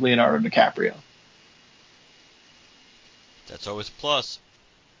form of Leonardo DiCaprio. That's always a plus.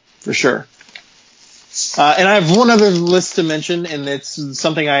 For sure. And I have one other list to mention, and it's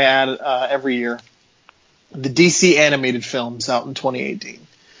something I add every year. The DC animated films out in 2018.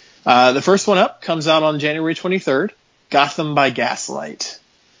 The first one up comes out on January 23rd, Gotham by Gaslight.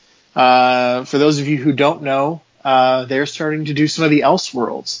 For those of you who don't know, they're starting to do some of the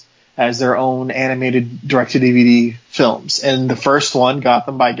Elseworlds as their own animated direct-to-DVD films. And the first one,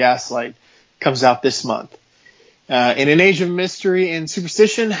 Gotham by Gaslight, comes out this month. In an age of mystery and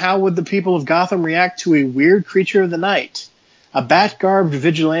superstition, how would the people of Gotham react to a weird creature of the night? A bat-garbed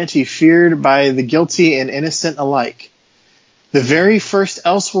vigilante feared by the guilty and innocent alike. The very first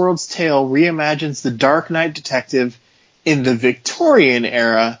Elseworlds tale reimagines the Dark Knight detective in the Victorian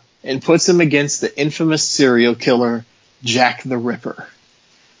era and puts him against the infamous serial killer, Jack the Ripper.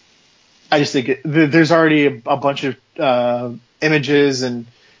 I just think there's already a bunch of images and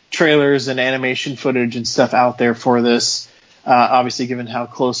trailers and animation footage and stuff out there for this. Obviously, given how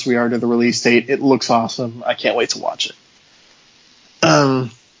close we are to the release date, it looks awesome. I can't wait to watch it.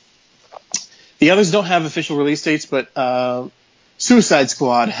 The others don't have official release dates, but Suicide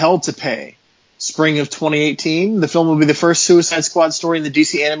Squad, Hell to Pay, spring of 2018. The film will be the first Suicide Squad story in the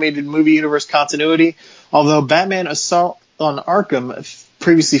DC animated movie universe continuity. Although Batman Assault on Arkham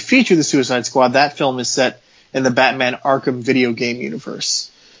previously featured the Suicide Squad, that film is set in the Batman Arkham video game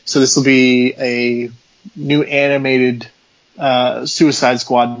universe. So this will be a new animated Suicide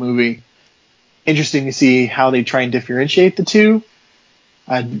Squad movie. Interesting to see how they try and differentiate the two.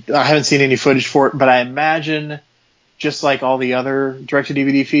 I haven't seen any footage for it, but I imagine just like all the other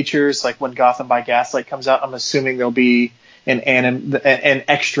direct-to-DVD features, like when Gotham by Gaslight comes out, I'm assuming there'll be an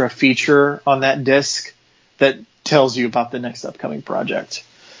extra feature on that disc that tells you about the next upcoming project.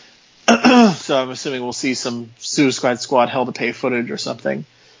 So I'm assuming we'll see some Suicide Squad Hell to Pay footage or something,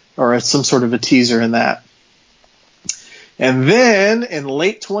 or some sort of a teaser in that. And then in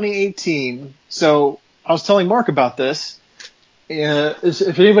late 2018, so I was telling Mark about this.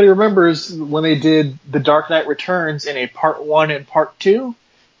 If anybody remembers when they did The Dark Knight Returns in a part 1 and part 2,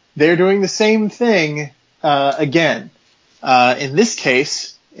 they're doing the same thing again. In this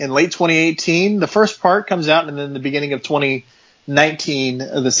case, in late 2018, the first part comes out, and then the beginning of 2019,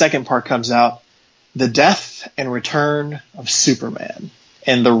 the second part comes out. The Death and Return of Superman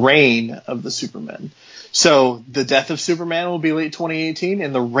and the Reign of the Supermen. So the Death of Superman will be late 2018,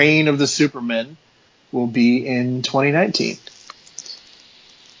 and the Reign of the Supermen will be in 2019.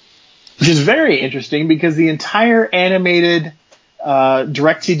 Which is very interesting because the entire animated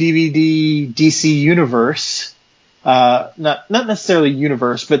direct-to-DVD DC universe, not necessarily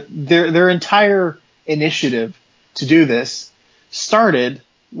universe, but their entire initiative to do this started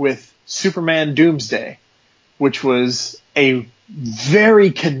with Superman Doomsday, which was a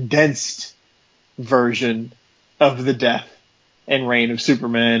very condensed version of the Death and Reign of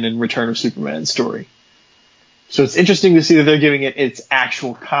Superman and Return of Superman story. So it's interesting to see that they're giving it its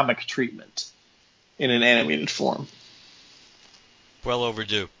actual comic treatment in an animated form. Well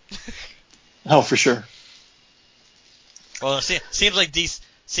overdue. Oh, for sure. Well, it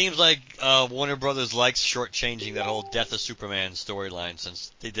seems like Warner Brothers likes shortchanging that whole Death of Superman storyline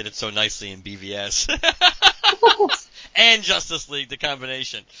since they did it so nicely in BVS and Justice League, the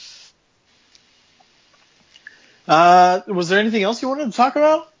combination. Was there anything else you wanted to talk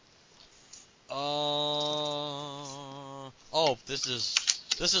about? This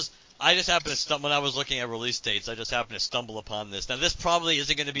is. I just happened to stumble when I was looking at release dates. I just happened to stumble upon this. Now, this probably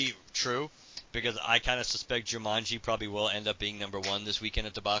isn't going to be true because I kind of suspect Jumanji probably will end up being number 1 this weekend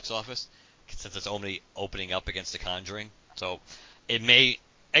at the box office since it's only opening up against The Conjuring. So it may.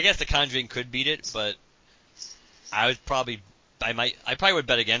 I guess The Conjuring could beat it, but I probably would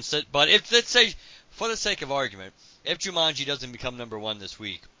bet against it. But if let's say, for the sake of argument, if Jumanji doesn't become number 1 this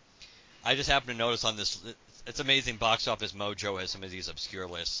week, I just happened to notice on this. It's amazing. Box Office Mojo has some of these obscure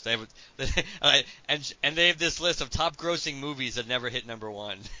lists. They have, and they have this list of top grossing movies that never hit number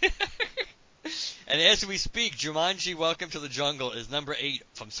 1. And as we speak, Jumanji: Welcome to the Jungle is number 8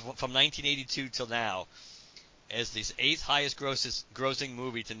 from 1982 till now, as the 8th highest grossing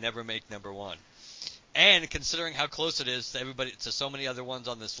movie to never make number 1. And considering how close it is to so many other ones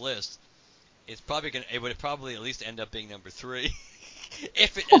on this list, it would probably at least end up being number 3.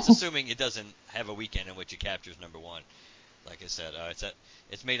 It's assuming it doesn't have a weekend in which it captures number 1. Like I said,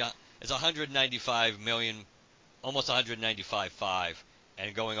 it's 195 million, almost 195.5,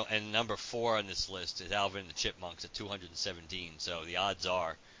 and number 4 on this list is Alvin and the Chipmunks at 217. So the odds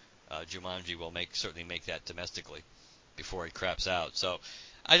are Jumanji will certainly make that domestically before he craps out. So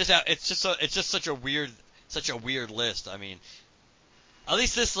it's just such a weird list. I mean, at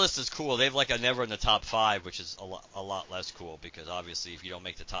least this list is cool. They have like a never in the top 5, which is a lot less cool because obviously if you don't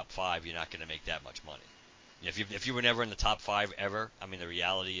make the top 5, you're not going to make that much money. If you were never in the top 5 ever, I mean the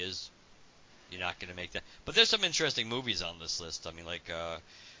reality is you're not going to make that. But there's some interesting movies on this list. I mean like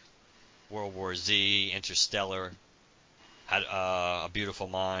World War Z, Interstellar, A Beautiful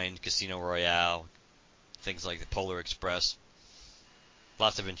Mind, Casino Royale, things like the Polar Express.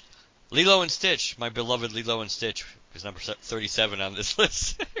 Lots of Lilo and Stitch, my beloved Lilo and Stitch, is number 37 on this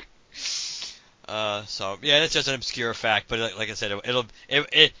list. So yeah, that's just an obscure fact, but like I said,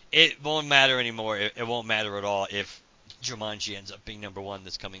 it won't matter anymore. It won't matter at all if Jumanji ends up being number 1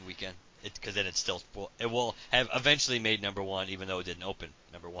 this coming weekend, because then it will have eventually made number 1, even though it didn't open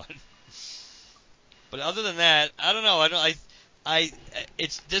number 1. But other than that, I don't know.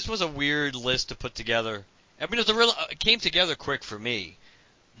 This was a weird list to put together. I mean, it came together quick for me.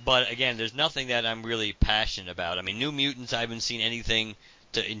 But again, there's nothing that I'm really passionate about. I mean, New Mutants, I haven't seen anything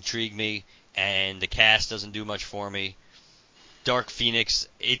to intrigue me, and the cast doesn't do much for me. Dark Phoenix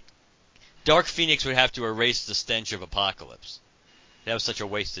would have to erase the stench of Apocalypse. That was such a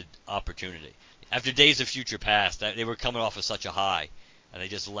wasted opportunity. After Days of Future Past, they were coming off of such a high. and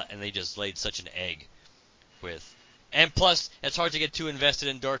they just laid such an egg with. And plus, it's hard to get too invested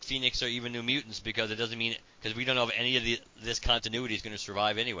in Dark Phoenix or even New Mutants because because we don't know if any of this continuity is going to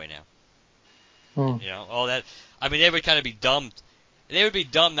survive anyway now. You know, all that. I mean, they would kind of be dumb. They would be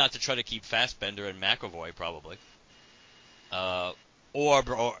dumb not to try to keep Fassbender and McAvoy probably. Or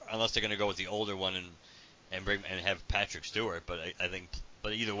unless they're going to go with the older one and have Patrick Stewart. But I think,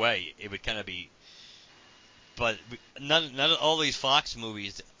 but either way, it would kind of be. But none of all these Fox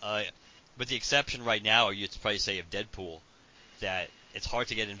movies, with the exception right now, you'd probably say of Deadpool, that it's hard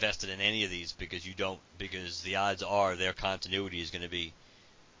to get invested in any of these because the odds are their continuity is going to be,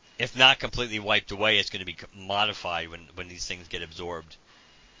 if not completely wiped away, it's going to be modified when these things get absorbed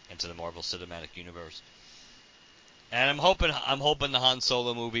into the Marvel Cinematic Universe. And I'm hoping the Han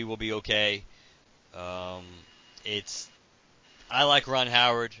Solo movie will be okay. I like Ron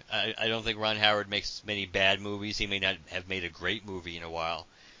Howard. I don't think Ron Howard makes many bad movies. He may not have made a great movie in a while,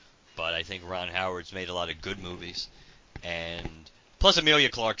 but I think Ron Howard's made a lot of good movies. And plus Emilia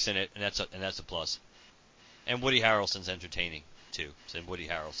Clarke's in it, and that's a plus. And Woody Harrelson's entertaining too. So Woody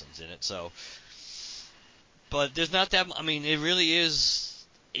Harrelson's in it. So, but there's not that. I mean, it really is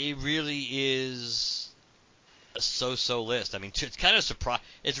a so-so list. I mean, it's kind of surprising.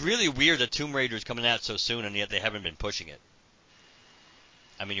 It's really weird that Tomb Raider is coming out so soon, and yet they haven't been pushing it.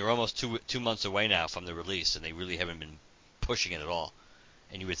 I mean, you're almost two months away now from the release, and they really haven't been pushing it at all.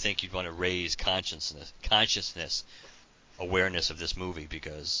 And you would think you'd want to raise consciousness, awareness of this movie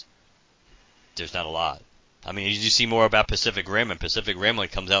because there's not a lot. I mean, you see more about Pacific Rim, and Pacific Rim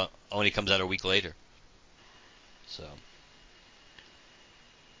only comes out a week later. So,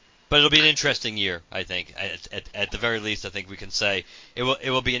 but it'll be an interesting year, I think. At the very least, I think we can say it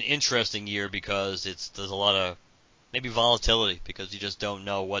will be an interesting year because there's a lot of maybe volatility because you just don't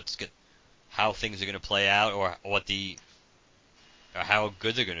know how things are going to play out or how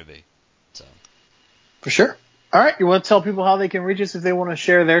good they're going to be. So, for sure. All right, you want to tell people how they can reach us if they want to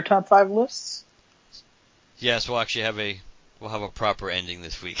share their top 5 lists? Yes, we'll actually have a proper ending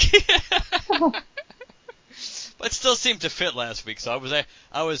this week. But it still seemed to fit last week, so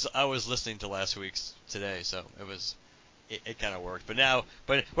I was listening to last week's today, so it kind of worked.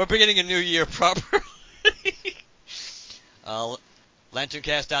 But we're beginning a new year properly.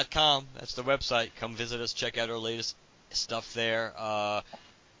 LanternCast.com, that's the website. Come visit us, check out our latest stuff there.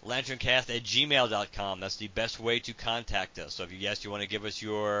 LanternCast@gmail.com, that's the best way to contact us. So if you want to give us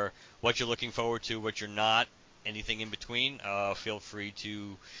what you're looking forward to, what you're not, anything in between, feel free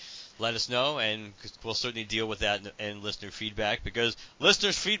to let us know, and we'll certainly deal with that and listener feedback because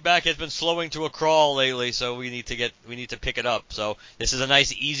listeners' feedback has been slowing to a crawl lately. So we need to pick it up. So this is a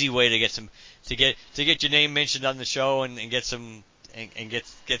nice, easy way to get your name mentioned on the show and get some and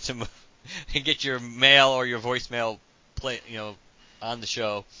get your mail or your voicemail on the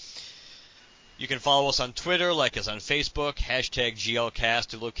show. You can follow us on Twitter, like us on Facebook, #GLCast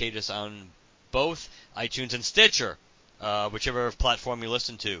to locate us on both iTunes and Stitcher. Whichever platform you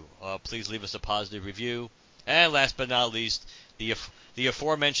listen to, please leave us a positive review. And last but not least, the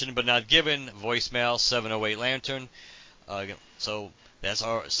aforementioned but not given voicemail, 708 Lantern. So that's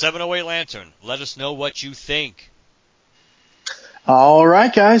our 708 Lantern. Let us know what you think. All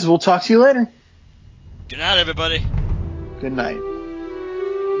right, guys. We'll talk to you later. Good night, everybody. Good night.